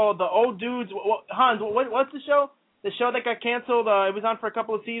it was called. The old dudes. Hans, what's the show? The show that got canceled. It was on for a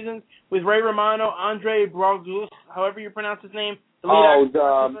couple of seasons with Ray Romano, Andre Braugos, however you pronounce his name.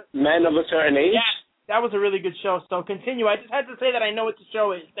 The Men of a Certain Age. Yeah. That was a really good show, so continue. I just had to say that I know what the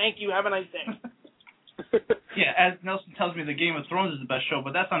show is. Thank you. Have a nice day. Yeah, as Nelson tells me, the Game of Thrones is the best show,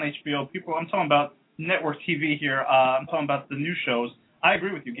 but that's on HBO. I'm talking about network TV here. I'm talking about the new shows. I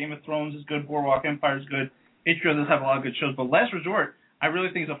agree with you. Game of Thrones is good. Boardwalk Empire is good. HBO does have a lot of good shows, but Last Resort, I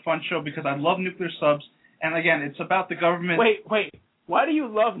really think is a fun show because I love nuclear subs, and again, it's about the government. Wait. Why do you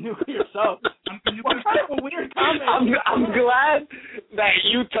love nuclear subs? What kind of a weird comment? I'm glad that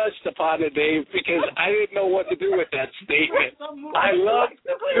you touched upon it, Dave, because I didn't know what to do with that statement. I love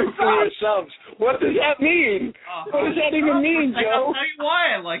nuclear subs. What does that mean? What does that even mean, Joe? I'll tell you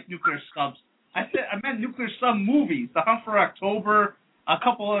why I like nuclear subs. I meant nuclear sub movies. The Hunt for October, a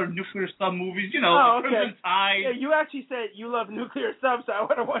couple other nuclear sub movies, Crimson Tide. Yeah, you actually said you love nuclear subs, so I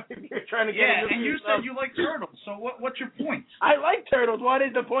would have wondered if you're trying to get a nuclear and you sub. said you like turtles, so what's your point? I like turtles. What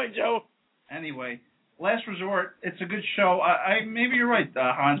is the point, Joe? Anyway, Last Resort, it's a good show. I maybe you're right,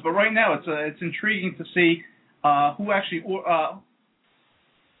 Hans, but right now it's intriguing to see who actually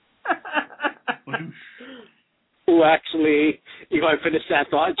who actually. You want to finish that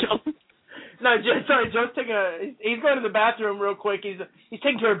thought, Joe? No, sorry, Joe's he's going to the bathroom real quick. He's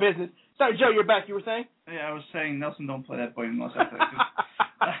taking care of business. Sorry, Joe, you're back. You were saying? Yeah, I was saying, Nelson, don't play that button unless I play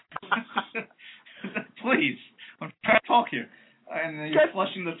it. Please. I'm trying to talk here. And you're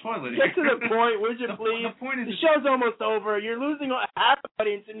flushing the toilet. Get to the point, would you please? The point is the show's almost over. You're losing half the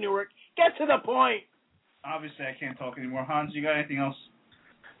audience in Newark. Get to the point. Obviously, I can't talk anymore. Hans, you got anything else?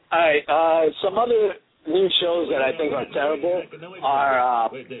 All right. Some other new shows that I think are terrible are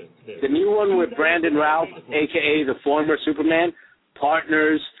the new one with Brandon Routh, a.k.a. the former Superman,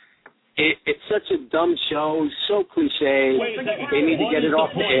 Partners. It's such a dumb show, so cliche. They need to get it off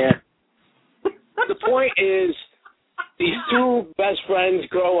the air. The point is, these two best friends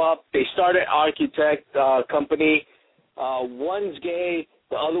grow up. They start an architect company. One's gay,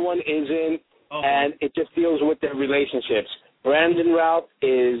 the other one isn't, and it just deals with their relationships. Brandon Routh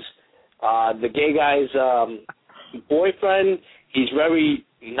is the gay guy's boyfriend. He's very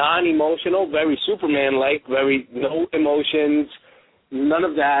non-emotional, very Superman-like, very no emotions, none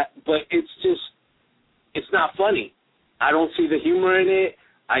of that. But it's not funny. I don't see the humor in it.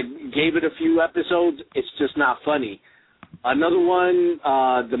 I gave it a few episodes. It's just not funny. Another one,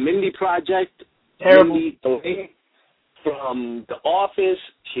 The Mindy Project. Terrible. Mindy from The Office.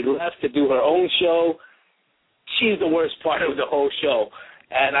 She left to do her own show. She's the worst part of the whole show.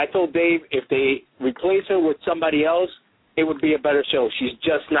 And I told Dave if they replace her with somebody else, it would be a better show. She's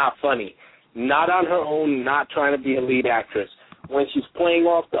just not funny. Not on her own, not trying to be a lead actress. When she's playing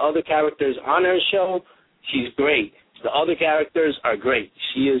off the other characters on her show, she's great. The other characters are great.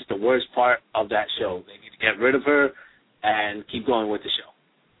 She is the worst part of that show. They need to get rid of her and keep going with the show.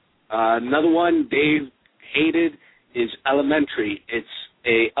 Another one Dave hated is Elementary. It's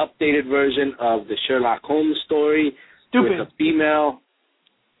a updated version of the Sherlock Holmes story with a female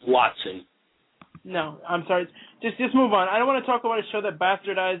Watson. No, I'm sorry. Just move on. I don't want to talk about a show that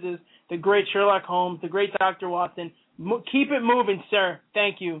bastardizes the great Sherlock Holmes, the great Dr. Watson. Keep it moving, sir.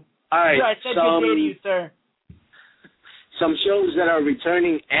 Thank you. All right. I said good day to you, sir. Some shows that are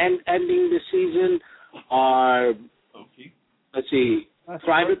returning and ending this season are, let's see,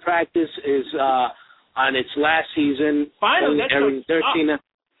 Private Practice is on its last season. Finally, that show 13.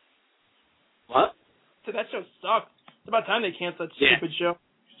 What? So that show sucks. It's about time they canceled that stupid show.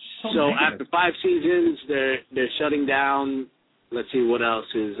 So after 5 seasons, they're shutting down. Let's see what else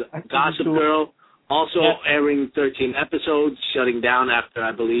is Gossip Girl. Also airing 13 episodes, shutting down after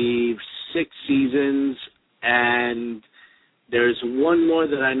I believe 6 seasons, and there's one more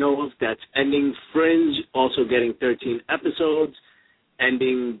that I know of that's ending. Fringe, also getting 13 episodes,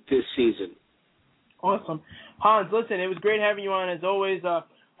 ending this season. Awesome. Hans, listen, it was great having you on as always.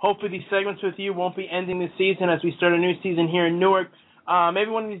 Hopefully these segments with you won't be ending this season as we start a new season here in Newark.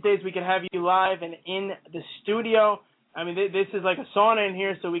 Maybe one of these days we can have you live and in the studio. I mean, this is like a sauna in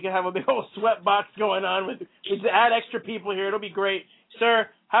here, so we can have a big old sweat box going on. We add extra people here. It'll be great. Sir,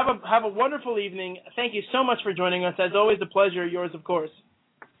 have a wonderful evening. Thank you so much for joining us. As always, a pleasure. Yours, of course.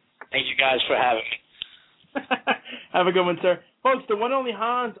 Thank you guys for having me. Have a good one, sir. Folks, the one and only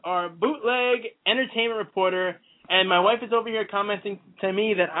Hans, our bootleg entertainment reporter And my wife is over here commenting to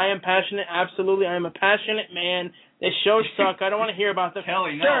me that I am passionate. Absolutely, I am a passionate man. This show sucks. I don't want to hear about this.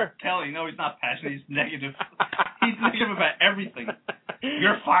 Kelly, no, he's not passionate. He's negative. He's negative about everything.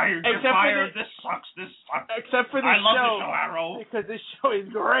 You're fired. You're fired. This sucks. Except for this show. I love the show, Arrow. Because this show is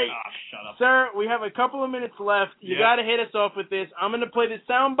great. Oh, shut up. Sir, we have a couple of minutes left. You got to hit us off with this. I'm going to play the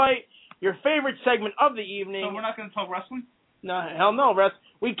soundbite, your favorite segment of the evening. So we're not going to talk wrestling? No, hell no,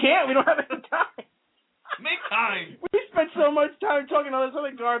 we can't. We don't have any time. Make time. We spent so much time talking all this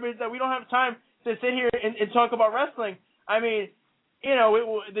other garbage that we don't have time to sit here and talk about wrestling. I mean, you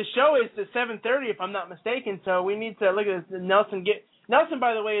know, the show is to 7:30 if I'm not mistaken, so we need to look at this. Nelson,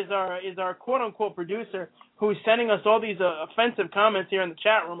 by the way, is our quote-unquote producer who's sending us all these offensive comments here in the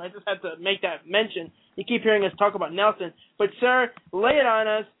chat room. I just had to make that mention. You keep hearing us talk about Nelson. But, sir, lay it on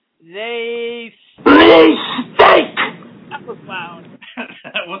us. They stink! That was loud.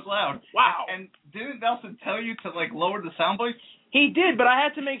 That was loud. Wow. And didn't Nelson tell you to, lower the sound bites? He did, but I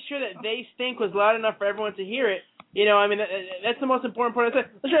had to make sure that they stink was loud enough for everyone to hear it. You know, I mean, that's the most important part. Let's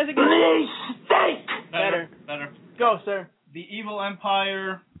try to they stink! Better. Go, sir. The Evil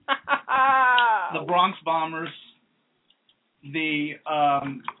Empire, the Bronx Bombers, the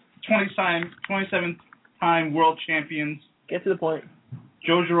 27-time world champions. Get to the point.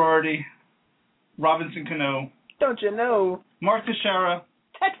 Joe Girardi, Robinson Cano. Don't you know? Mark Teixeira.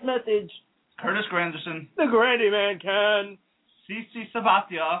 Text message. Curtis Granderson. The Grandy Man can. CC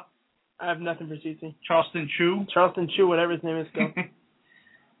Sabathia. I have nothing for CC. Charleston Chew, whatever his name is. Go.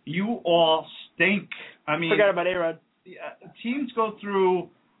 You all stink. I mean, forgot about A-Rod. Teams go through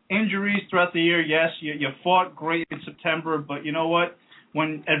injuries throughout the year. Yes, you fought great in September, but you know what?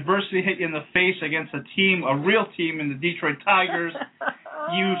 When adversity hit you in the face against a real team in the Detroit Tigers,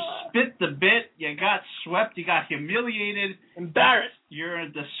 you spit the bit, you got swept, you got humiliated. Embarrassed. You're a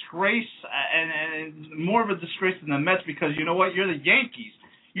disgrace, and more of a disgrace than the Mets because you know what? You're the Yankees.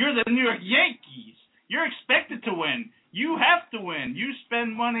 You're the New York Yankees. You're expected to win. You have to win. You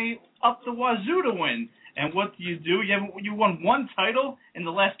spend money up the wazoo to win. And what do? You won one title in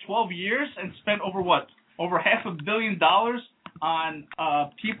the last 12 years and spent over $500 million on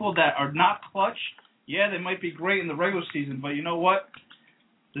people that are not clutch. Yeah, they might be great in the regular season, but you know what?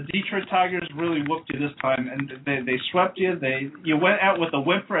 The Detroit Tigers really whooped you this time, and they swept you. You went out with a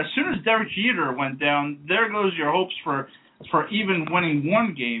whimper. As soon as Derek Jeter went down, there goes your hopes for even winning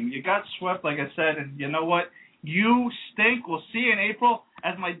one game. You got swept, like I said, and you know what? You stink. We'll see you in April.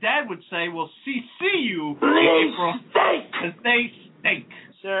 As my dad would say, we'll see you in April. Because they stink.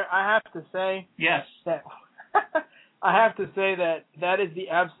 Sir, I have to say. Yes. I have to say that is the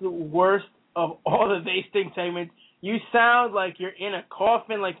absolute worst of all the They Stink segments. You sound like you're in a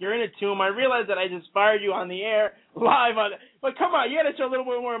coffin, like you're in a tomb. I realize that I just fired you on the air, live on it. But come on, you got to show a little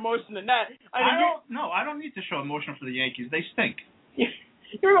bit more emotion than that. I don't need to show emotion for the Yankees. They stink. You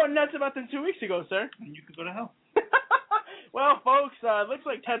were going nuts about them 2 weeks ago, sir. And you could go to hell. Well, folks, it looks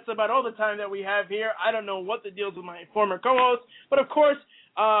like that's about all the time that we have here. I don't know what the deal's with my former co-host. But, of course,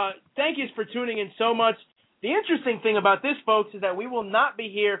 thank you for tuning in so much. The interesting thing about this, folks, is that we will not be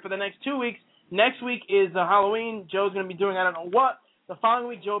here for the next 2 weeks. Next week is Halloween. Joe's going to be doing I don't know what. The following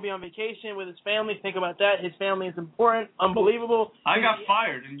week, Joe will be on vacation with his family. Think about that. His family is important, unbelievable. I got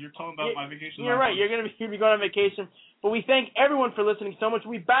fired, and you're talking about my vacation. You're right. You're going to be going on vacation. But we thank everyone for listening so much.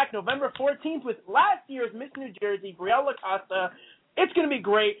 We'll be back November 14th with last year's Miss New Jersey, Brielle LaCosta. It's going to be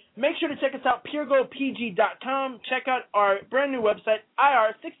great. Make sure to check us out, puregoldpg.com. Check out our brand new website,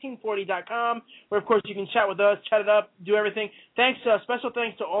 ir1640.com, where, of course, you can chat with us, chat it up, do everything. Special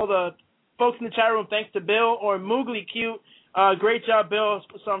thanks to all the folks in the chat room. Thanks to Bill or Moogly Cute. Great job, Bill.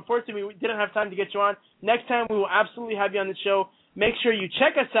 So, unfortunately, we didn't have time to get you on. Next time, we will absolutely have you on the show. Make sure you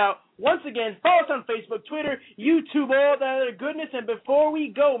check us out. Once again, follow us on Facebook, Twitter, YouTube, all that other goodness. And before we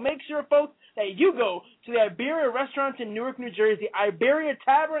go, make sure, folks, that you go to the Iberia restaurants in Newark, New Jersey, Iberia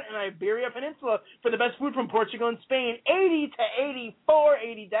Tavern and Iberia Peninsula for the best food from Portugal and Spain.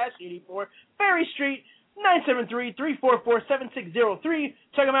 80-84 Ferry Street, 973-344-7603.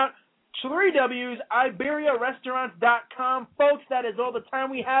 Check them out. 3Ws, IberiaRestaurants.com. Folks, that is all the time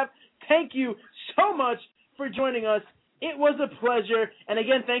we have. Thank you so much for joining us. It was a pleasure. And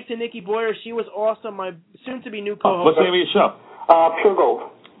again, thanks to Nikki Boyer. She was awesome, my soon-to-be new co-host. What's the name of your show? Pure Gold.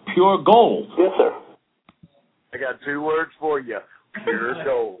 Pure Gold? Yes, sir. I got 2 words for you. Pure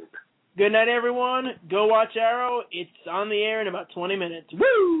Gold. Good night, everyone. Go watch Arrow. It's on the air in about 20 minutes.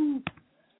 Woo!